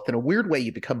level of wealth, in a weird way,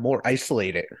 you become more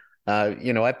isolated.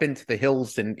 I've been to the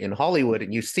hills in Hollywood,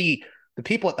 and you see the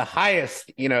people at the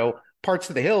highest, parts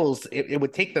of the hills. It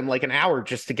would take them like an hour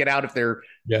just to get out of their,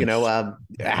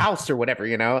 house or whatever,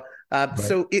 Right.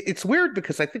 So it's weird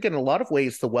because I think in a lot of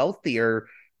ways, the wealthy are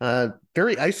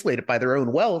very isolated by their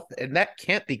own wealth, and that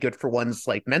can't be good for one's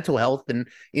like mental health and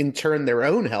in turn their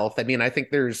own health. I mean, I think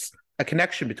there's a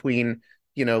connection between,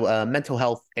 mental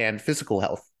health and physical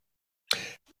health.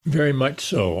 Very much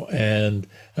so. And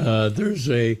there's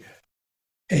a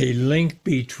link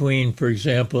between, for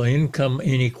example, income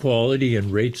inequality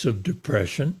and rates of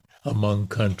depression among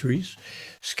countries.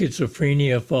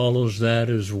 Schizophrenia follows that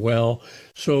as well.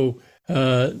 So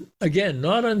again,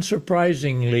 not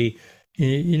unsurprisingly, the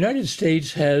United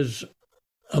States has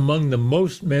among the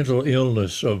most mental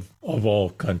illness of all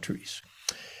countries.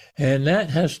 And that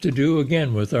has to do,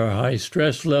 again, with our high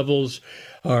stress levels,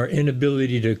 our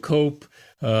inability to cope,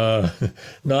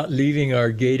 not leaving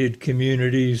our gated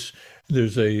communities.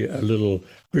 There's a little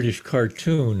British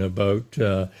cartoon about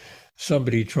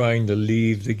somebody trying to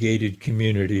leave the gated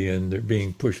community and they're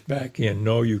being pushed back in.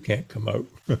 No, you can't come out.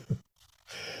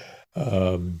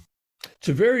 It's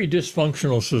a very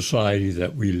dysfunctional society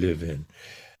that we live in.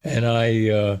 And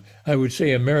I would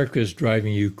say America is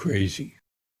driving you crazy.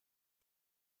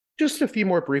 Just a few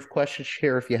more brief questions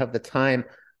here, if you have the time.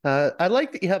 I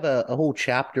like that you have a whole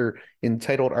chapter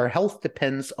entitled "Our Health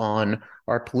Depends on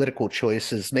Our Political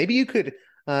Choices." Maybe you could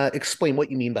explain what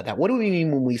you mean by that. What do we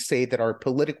mean when we say that our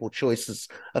political choices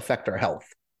affect our health?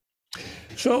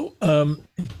 So, I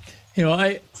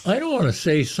don't want to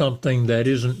say something that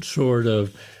isn't sort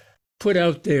of put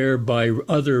out there by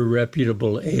other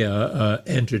reputable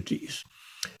entities.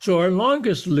 So our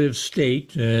longest lived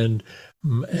state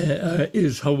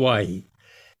is Hawaii.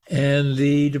 And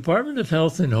the Department of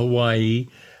Health in Hawaii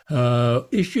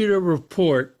issued a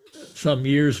report some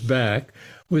years back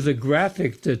with a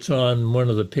graphic that's on one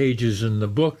of the pages in the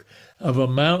book of a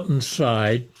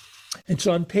mountainside. It's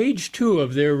on page 2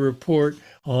 of their report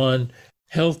on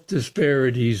health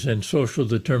disparities and social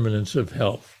determinants of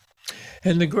health.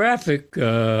 And the graphic,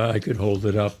 I could hold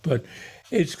it up, but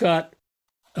it's got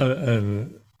a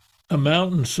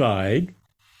mountainside,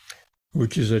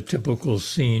 which is a typical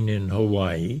scene in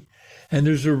Hawaii. And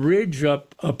there's a ridge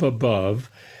up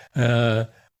above.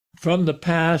 From the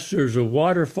pass, there's a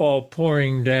waterfall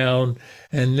pouring down,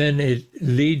 and then it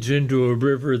leads into a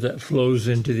river that flows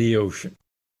into the ocean.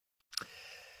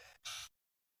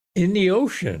 In the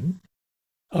ocean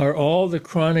are all the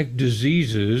chronic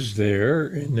diseases there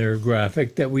in their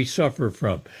graphic that we suffer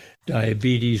from: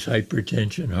 diabetes,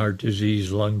 hypertension, heart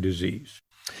disease, lung disease.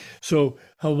 So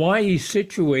Hawaii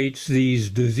situates these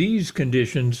disease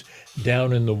conditions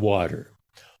down in the water.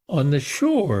 On the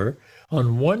shore,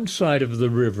 on one side of the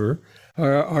river,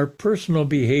 are our personal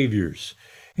behaviors: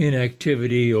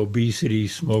 inactivity, obesity,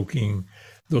 smoking,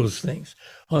 those things.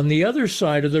 On the other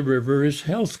side of the river is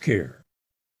healthcare.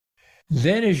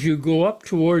 Then as you go up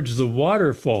towards the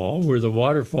waterfall, where the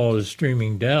waterfall is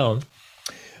streaming down,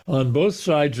 on both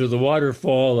sides of the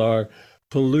waterfall are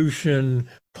pollution,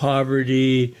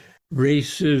 poverty,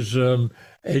 racism,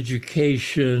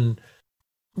 education,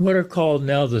 what are called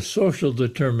now the social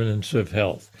determinants of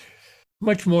health.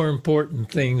 Much more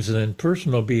important things than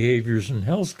personal behaviors and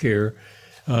healthcare,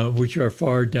 which are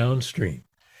far downstream.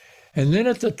 And then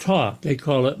at the top, they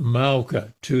call it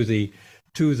Mauka, to the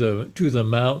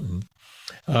mountain.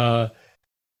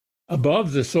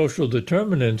 Above the social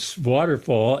determinants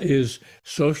waterfall is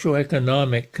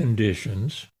socioeconomic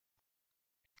conditions.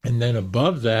 And then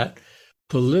above that,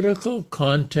 political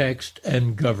context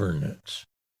and governance.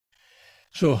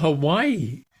 So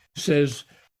Hawaii says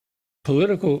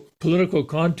political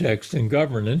context and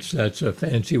governance, that's a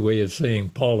fancy way of saying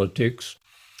politics,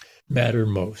 matter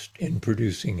most in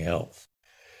producing health.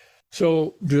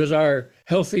 So does our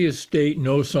healthiest state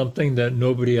know something that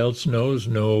nobody else knows?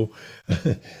 No.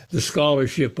 The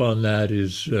scholarship on that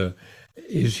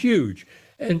is huge.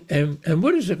 And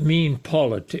what does it mean,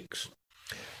 politics?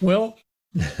 Well,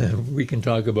 we can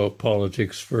talk about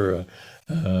politics for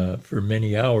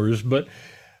many hours, but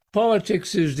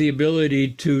politics is the ability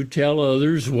to tell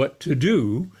others what to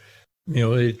do.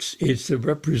 It's the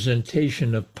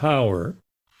representation of power.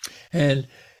 And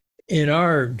in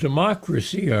our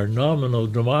democracy, our nominal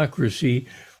democracy,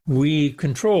 we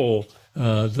control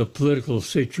the political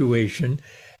situation,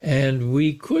 and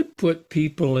we could put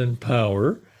people in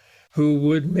power who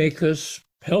would make us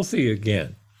healthy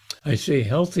again. I say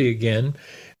healthy again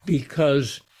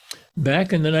because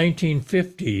back in the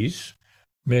 1950s,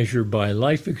 measured by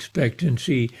life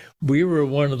expectancy, we were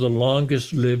one of the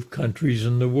longest lived countries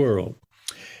in the world.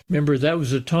 Remember, that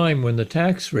was a time when the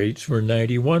tax rates were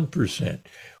 91%.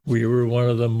 We were one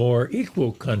of the more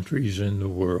equal countries in the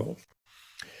world.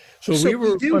 So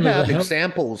we do have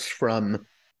examples from,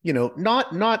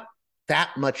 not that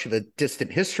much of a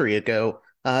distant history ago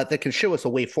that can show us a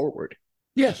way forward.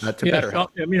 Yes. Better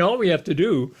health. I mean, all we have to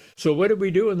do. So what did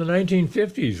we do in the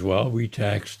 1950s? Well, we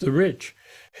taxed the rich.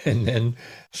 And then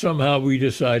somehow we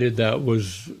decided that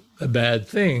was a bad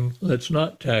thing. Let's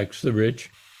not tax the rich.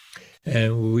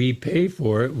 And we pay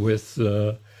for it with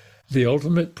the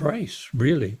ultimate price,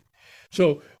 really.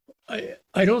 So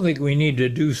I don't think we need to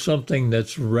do something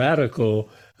that's radical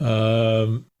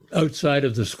outside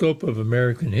of the scope of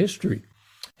American history.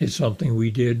 It's something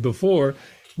we did before,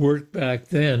 worked back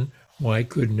then. Why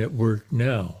couldn't it work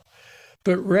now?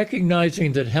 But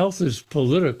recognizing that health is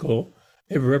political,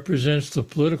 it represents the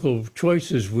political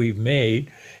choices we've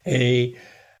made,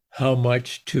 how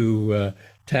much to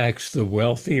tax the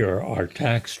wealthy or our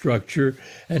tax structure,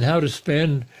 and how to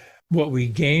spend what we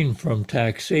gain from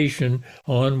taxation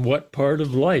on what part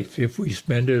of life. If we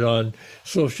spend it on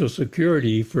Social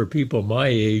Security for people my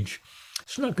age,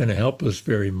 it's not going to help us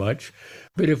very much.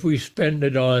 But if we spend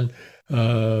it on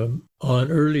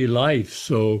early life,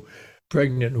 so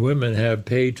pregnant women have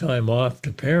paid time off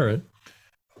to parent,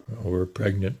 or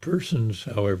pregnant persons,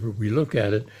 however we look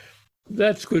at it,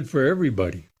 that's good for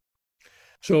everybody.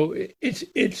 So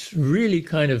it's really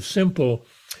kind of simple,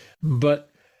 but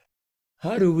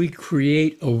how do we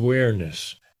create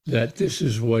awareness that this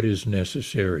is what is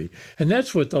necessary? And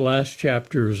that's what the last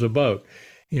chapter is about.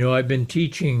 I've been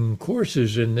teaching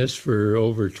courses in this for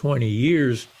over 20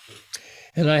 years,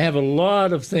 and I have a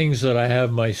lot of things that I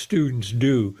have my students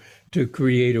do to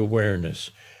create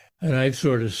awareness. And I've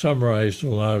sort of summarized a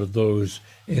lot of those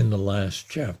in the last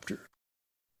chapter.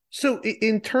 So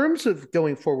in terms of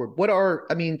going forward,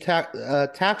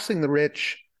 taxing the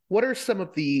rich, what are some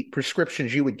of the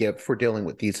prescriptions you would give for dealing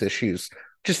with these issues,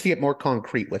 just to get more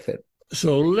concrete with it?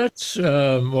 So let's,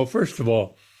 first of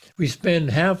all, we spend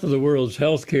half of the world's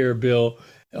healthcare bill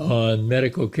on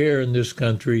medical care in this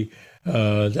country.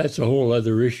 That's a whole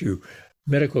other issue.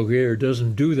 Medical care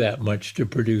doesn't do that much to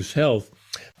produce health,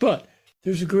 but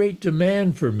there's a great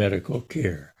demand for medical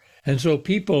care. And so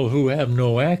people who have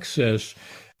no access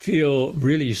feel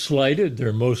really slighted.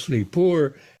 They're mostly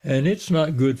poor, and it's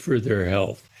not good for their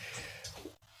health.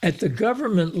 At the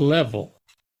government level,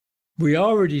 we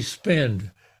already spend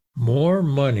more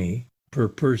money per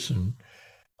person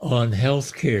on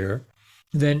health care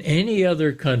than any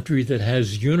other country that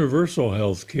has universal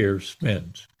health care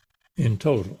spends in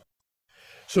total.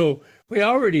 So we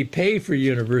already pay for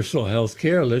universal health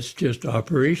care. Let's just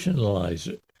operationalize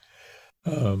it.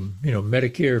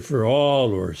 Medicare for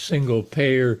all or single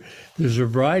payer. There's a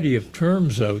variety of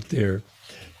terms out there.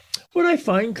 What I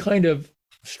find kind of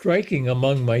striking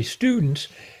among my students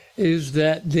is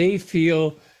that they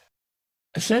feel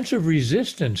a sense of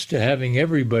resistance to having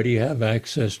everybody have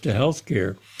access to health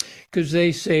care, because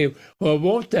they say, well,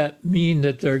 won't that mean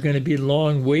that there are going to be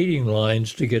long waiting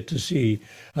lines to get to see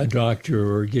a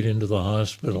doctor or get into the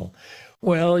hospital?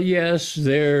 Well, yes,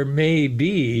 there may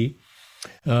be.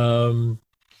 But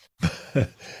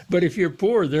if you're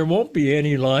poor, there won't be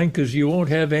any line because you won't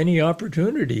have any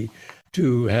opportunity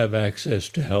to have access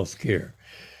to health care.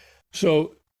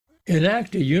 So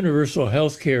enact a universal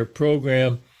health care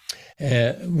program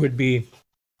would be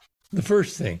the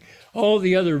first thing. All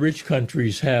the other rich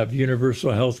countries have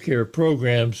universal health care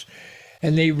programs,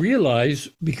 and they realize,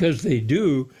 because they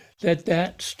do, that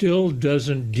that still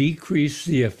doesn't decrease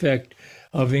the effect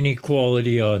of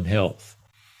inequality on health.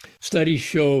 Studies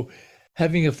show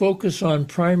having a focus on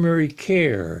primary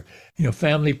care,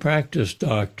 family practice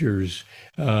doctors,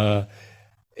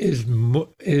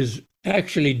 is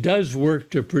actually does work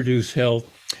to produce health,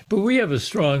 but we have a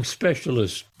strong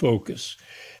specialist focus.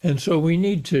 And so we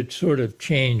need to sort of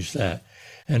change that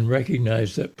and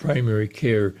recognize that primary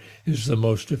care is the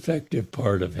most effective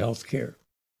part of healthcare.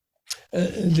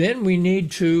 Then we need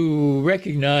to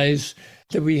recognize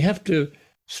that we have to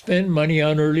spend money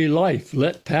on early life.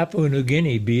 Let Papua New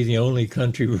Guinea be the only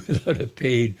country without a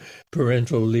paid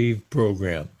parental leave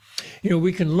program.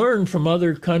 We can learn from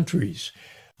other countries,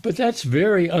 but that's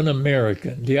very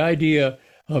un-American. The idea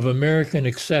of American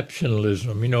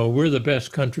exceptionalism, we're the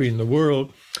best country in the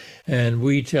world, and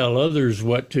we tell others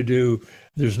what to do.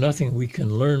 There's nothing we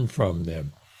can learn from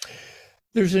them.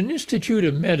 There's an Institute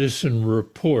of Medicine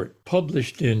report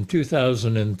published in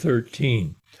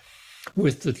 2013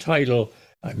 with the title,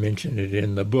 I mentioned it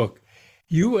in the book,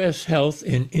 U.S. Health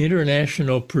in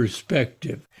International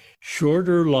Perspective,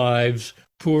 Shorter Lives,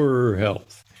 Poorer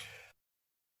Health.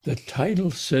 The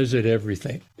title says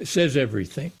everything. It says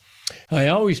everything. I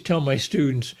always tell my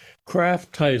students,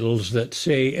 craft titles that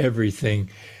say everything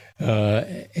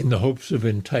in the hopes of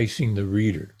enticing the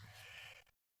reader.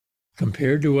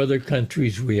 Compared to other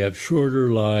countries, we have shorter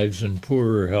lives and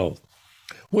poorer health.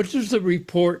 What does the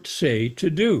report say to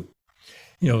do?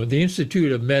 The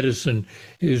Institute of Medicine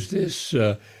is this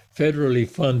federally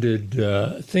funded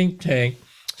think tank.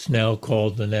 It's now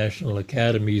called the National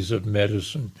Academies of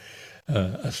Medicine,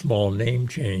 a small name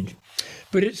change.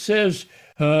 But it says,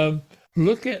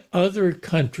 look at other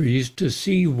countries to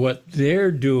see what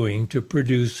they're doing to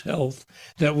produce health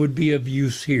that would be of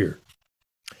use here.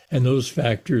 And those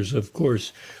factors, of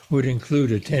course, would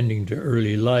include attending to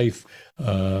early life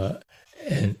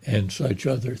and such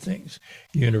other things.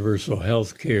 Universal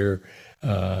health care,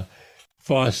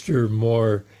 foster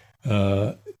more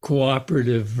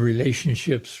cooperative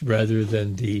relationships rather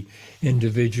than the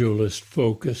individualist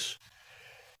focus.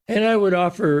 And I would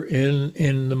offer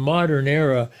in the modern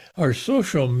era, our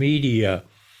social media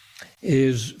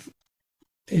is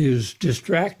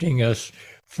distracting us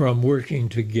from working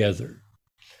together.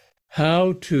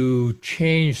 How to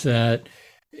change that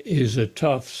is a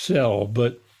tough sell,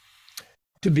 but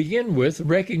to begin with,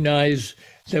 recognize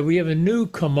that we have a new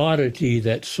commodity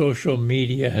that social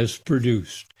media has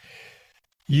produced.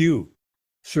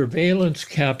 Surveillance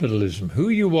capitalism, who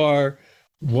you are,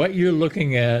 what you're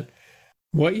looking at,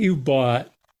 what you bought,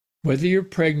 whether you're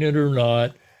pregnant or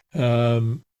not,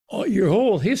 your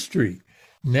whole history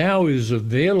now is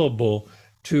available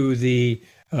to the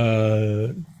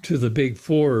big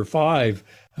 4 or 5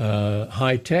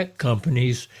 high-tech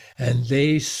companies, and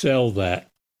they sell that.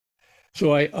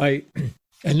 So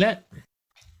and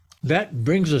that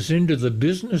brings us into the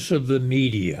business of the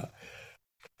media.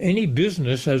 Any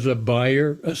business has a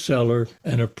buyer, a seller,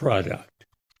 and a product.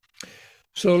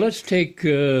 So let's take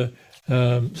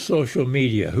social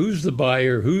media. Who's the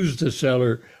buyer? Who's the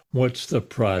seller? What's the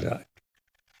product?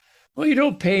 Well, you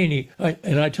don't pay any,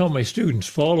 and I tell my students,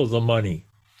 follow the money.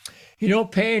 You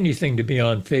don't pay anything to be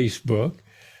on Facebook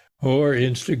or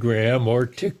Instagram or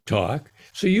TikTok,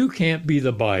 so you can't be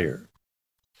the buyer.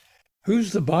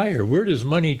 Who's the buyer? Where does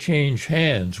money change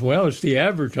hands? Well, it's the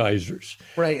advertisers.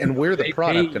 Right, and we're the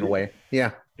product in a way.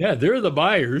 Yeah. Yeah, they're the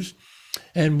buyers.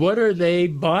 And what are they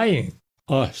buying?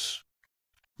 Us.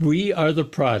 We are the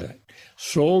product,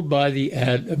 sold by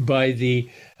the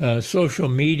social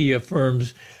media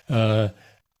firms to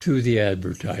the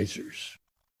advertisers.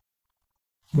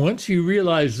 Once you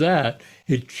realize that,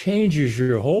 it changes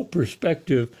your whole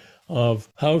perspective of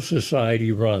how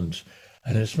society runs,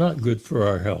 and it's not good for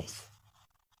our health.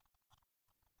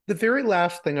 The very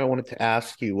last thing I wanted to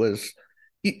ask you was,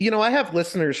 I have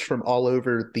listeners from all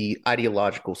over the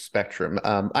ideological spectrum.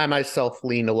 I myself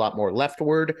lean a lot more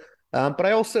leftward, but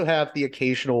I also have the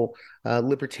occasional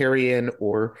libertarian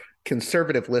or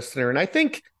conservative listener. And I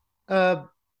think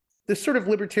this sort of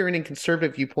libertarian and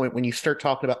conservative viewpoint, when you start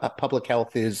talking about public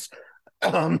health, is,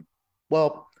 health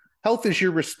is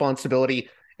your responsibility.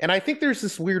 And I think there's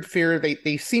this weird fear.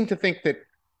 They seem to think that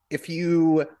if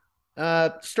you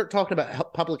start talking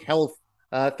about public health,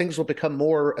 things will become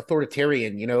more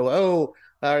authoritarian.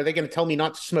 Are they going to tell me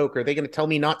not to smoke? Are they going to tell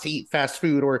me not to eat fast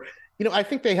food? Or, I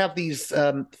think they have these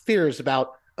fears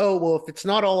about, if it's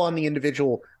not all on the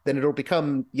individual, then it'll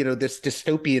become, this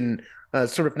dystopian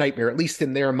sort of nightmare, at least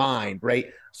in their mind, right?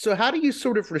 So how do you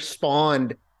sort of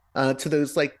respond to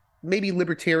those, like, maybe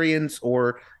libertarians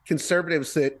or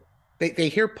conservatives that they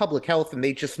hear public health and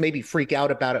they just maybe freak out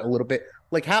about it a little bit?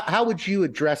 Like, how would you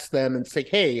address them and say,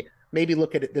 hey, maybe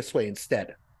look at it this way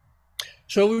instead?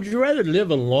 So would you rather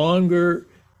live a longer,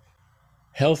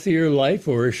 healthier life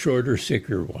or a shorter,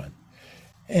 sicker one?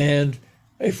 And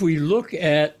if we look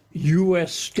at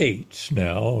U.S. states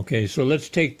now, okay, so let's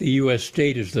take the U.S.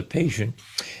 state as the patient,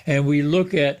 and we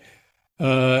look at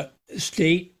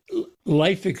state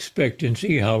life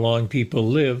expectancy, how long people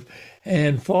live,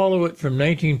 and follow it from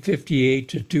 1958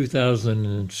 to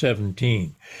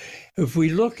 2017. if we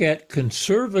look at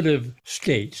conservative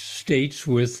states, states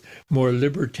with more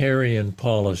libertarian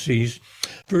policies,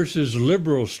 versus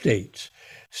liberal states,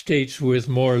 states with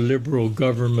more liberal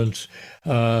governments,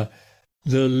 the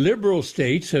liberal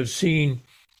states have seen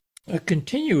a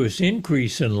continuous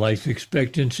increase in life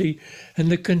expectancy,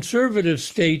 and the conservative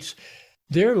states,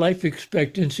 their life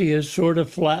expectancy has sort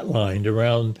of flatlined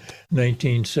around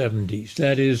 1970s.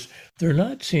 That is, they're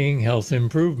not seeing health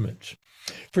improvements.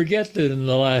 Forget that in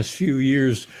the last few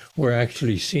years, we're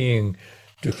actually seeing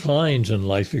declines in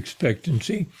life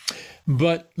expectancy,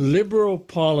 but liberal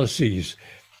policies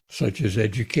such as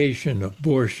education,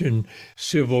 abortion,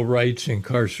 civil rights,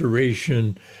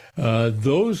 incarceration,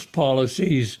 those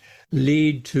policies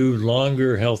lead to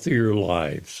longer, healthier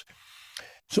lives.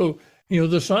 So,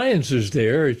 the science is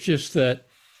there. It's just that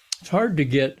it's hard to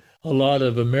get a lot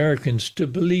of Americans to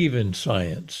believe in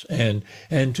science and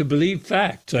to believe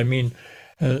facts. I mean,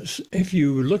 if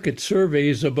you look at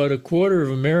surveys, about a quarter of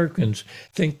Americans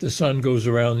think the sun goes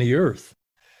around the earth.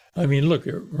 I mean, look,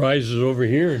 it rises over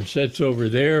here and sets over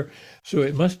there, so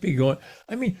it must be going.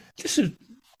 I mean, this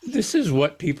is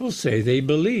what people say they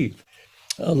believe.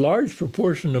 A large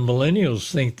proportion of millennials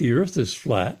think the earth is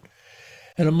flat.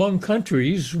 And among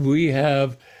countries, we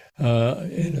have,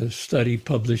 in a study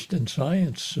published in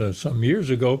Science some years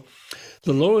ago,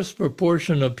 the lowest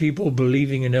proportion of people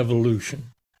believing in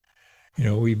evolution.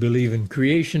 We believe in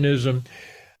creationism.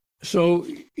 So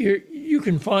you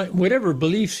can find whatever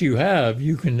beliefs you have,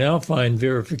 you can now find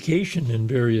verification in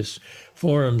various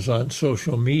forums on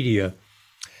social media.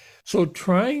 So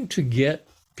trying to get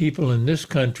people in this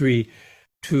country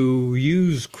to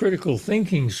use critical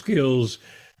thinking skills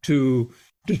to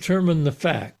determine the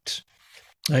facts.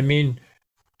 I mean,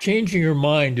 changing your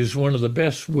mind is one of the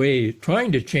best ways,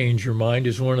 trying to change your mind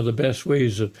is one of the best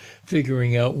ways of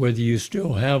figuring out whether you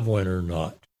still have one or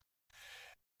not.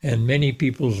 And many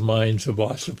people's minds have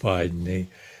ossified and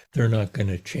they're not going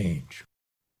to change.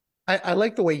 I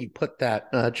like the way you put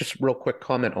that. Just real quick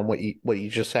comment on what you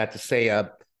just had to say.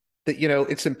 That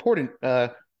it's important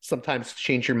sometimes to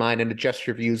change your mind and adjust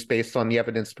your views based on the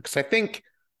evidence, because I think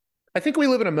we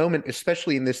live in a moment,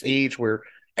 especially in this age, where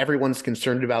everyone's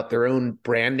concerned about their own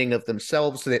branding of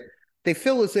themselves, that they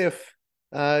feel as if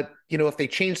if they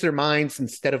change their minds,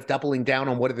 instead of doubling down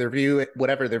on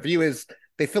whatever their view is,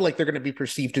 they feel like they're going to be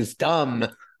perceived as dumb,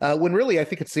 when really I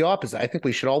think it's the opposite. I think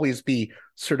we should always be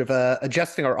sort of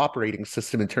adjusting our operating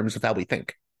system in terms of how we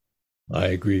think. I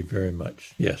agree very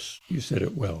much. Yes, you said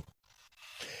it well.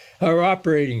 Our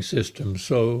operating system.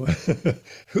 So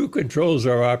who controls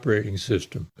our operating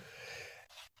system?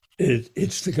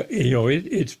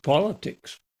 It's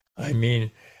politics. I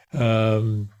mean,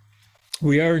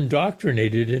 we are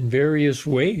indoctrinated in various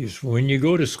ways. When you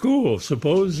go to school, so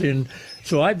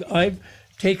I've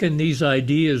taken these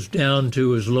ideas down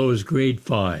to as low as grade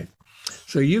 5.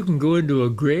 So you can go into a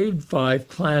grade 5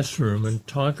 classroom and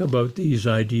talk about these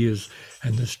ideas,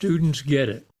 and the students get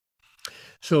it.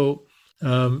 So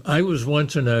I was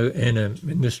once in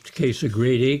this case, a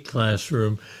grade 8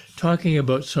 classroom, talking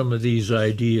about some of these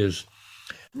ideas,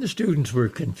 and the students were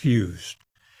confused.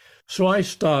 So I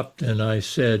stopped and I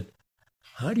said,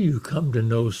 "How do you come to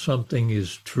know something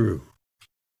is true?"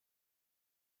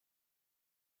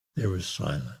 There was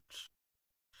silence.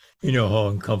 You know how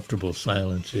uncomfortable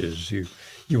silence is.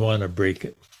 You want to break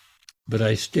it. But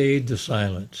I stayed the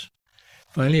silence.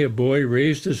 Finally, a boy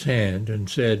raised his hand and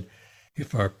said,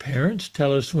 "If our parents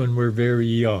tell us when we're very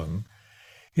young,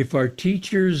 if our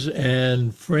teachers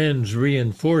and friends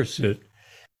reinforce it,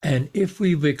 and if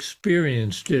we've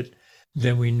experienced it,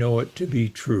 then we know it to be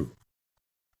true."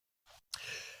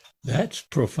 That's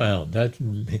profound.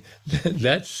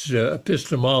 That's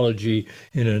epistemology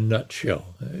in a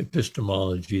nutshell.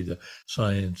 Epistemology, the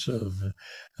science of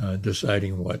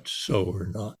deciding what's so or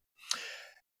not.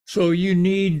 So you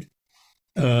need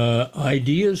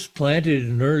ideas planted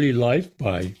in early life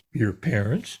by your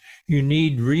parents. You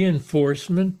need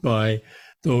reinforcement by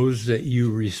those that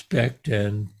you respect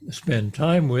and spend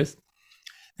time with.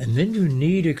 And then you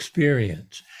need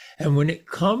experience. And when it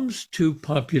comes to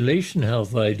population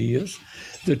health ideas,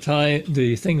 the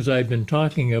things I've been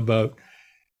talking about,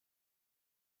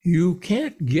 you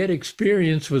can't get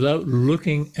experience without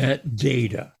looking at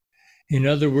data. In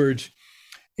other words,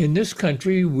 in this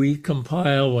country, we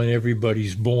compile when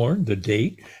everybody's born, the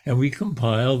date, and we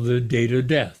compile the date of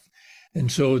death.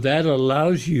 And so that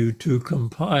allows you to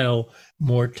compile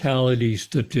mortality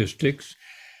statistics,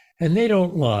 and they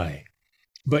don't lie.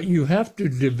 But you have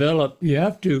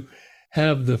to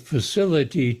have the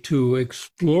facility to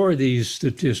explore these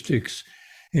statistics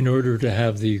in order to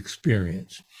have the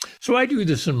experience. So I do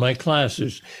this in my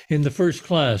classes. In the first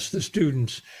class, the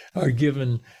students are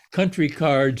given country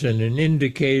cards and an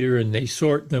indicator, and they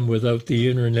sort them without the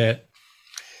internet.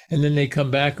 And then they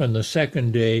come back on the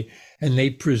second day, and they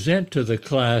present to the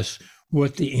class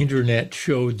what the internet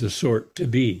showed the sort to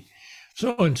be.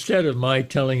 So instead of my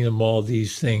telling them all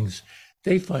these things,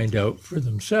 they find out for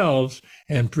themselves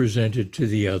and present it to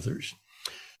the others.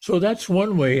 So that's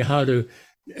one way how to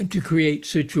create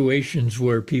situations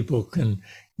where people can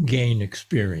gain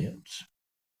experience.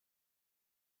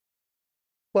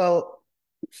 Well,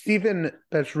 Stephen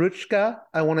Bezruchka,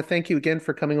 I want to thank you again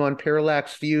for coming on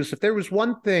Parallax Views. If there was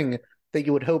one thing that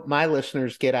you would hope my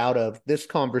listeners get out of this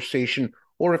conversation,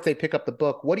 or if they pick up the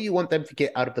book, what do you want them to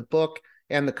get out of the book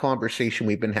and the conversation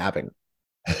we've been having?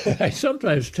 I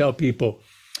sometimes tell people,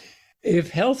 if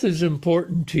health is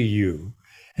important to you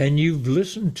and you've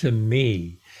listened to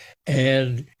me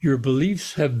and your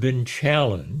beliefs have been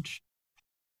challenged,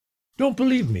 don't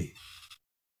believe me.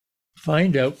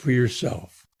 Find out for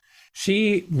yourself.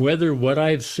 See whether what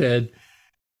I've said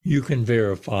you can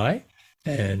verify,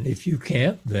 and if you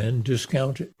can't, then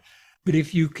discount it. But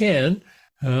if you can,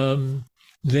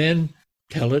 then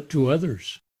tell it to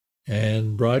others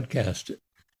and broadcast it.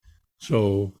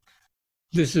 So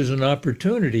this is an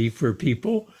opportunity for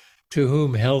people to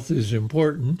whom health is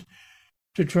important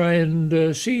to try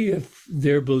and see if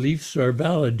their beliefs are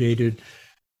validated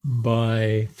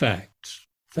by facts.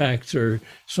 Facts are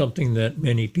something that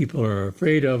many people are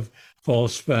afraid of,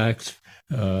 false facts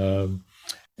and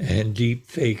deep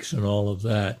fakes and all of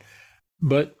that.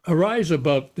 But arise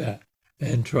above that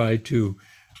and try to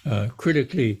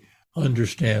critically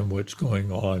understand what's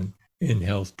going on in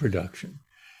health production.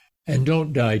 And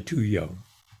don't die too young.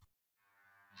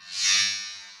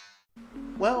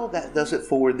 Well, that does it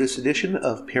for this edition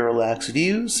of Parallax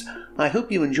Views. I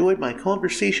hope you enjoyed my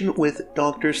conversation with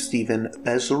Dr. Stephen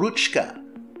Bezruchka,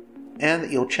 and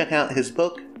that you'll check out his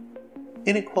book,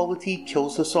 Inequality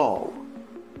Kills Us All,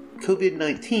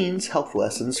 COVID-19's Health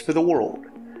Lessons for the World.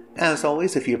 As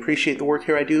always, if you appreciate the work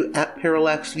here I do at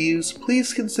Parallax Views,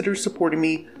 please consider supporting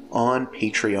me on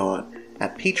Patreon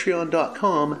at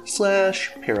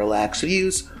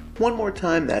patreon.com/parallaxviews. One more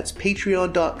time, that's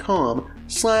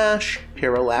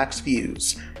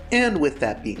patreon.com/parallaxviews. And with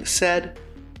that being said,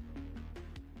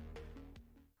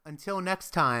 until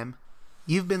next time,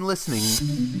 you've been listening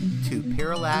to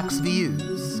Parallax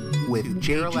Views with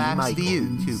Parallax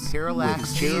Views to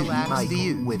Parallax Views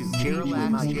with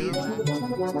Parallax Views.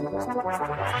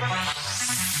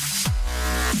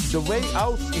 The way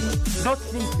out is not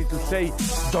simply to say,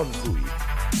 don't do it,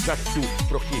 just to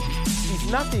prohibit. It's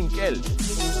nothing else.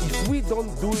 If we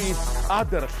don't do it,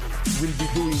 others will be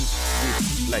doing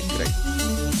it like crazy.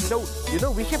 So,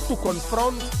 we have to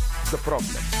confront the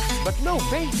problem. But no,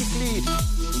 basically,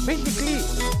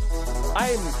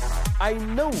 I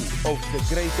know of the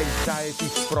great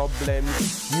anxieties,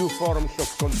 problems, new forms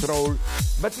of control,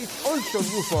 but it's also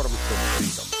new forms of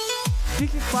freedom.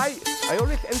 This is why I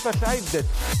always emphasize that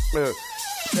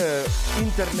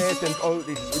internet and all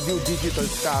this new digital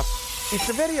stuff, it's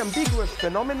a very ambiguous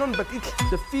phenomenon, but it's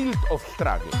the field of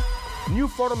struggle. New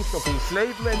forms of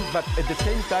enslavement, but at the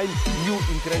same time, new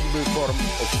incredible forms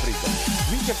of freedom.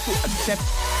 We have to accept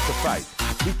the fight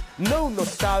with no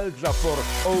nostalgia for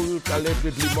old,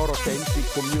 allegedly more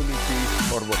authentic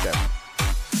communities or whatever.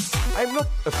 I'm not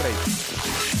afraid.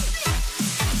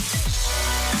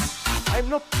 I'm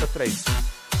not afraid.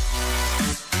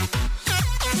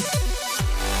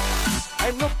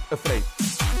 I'm not afraid.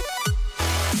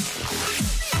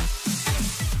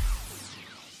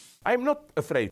 I'm not afraid.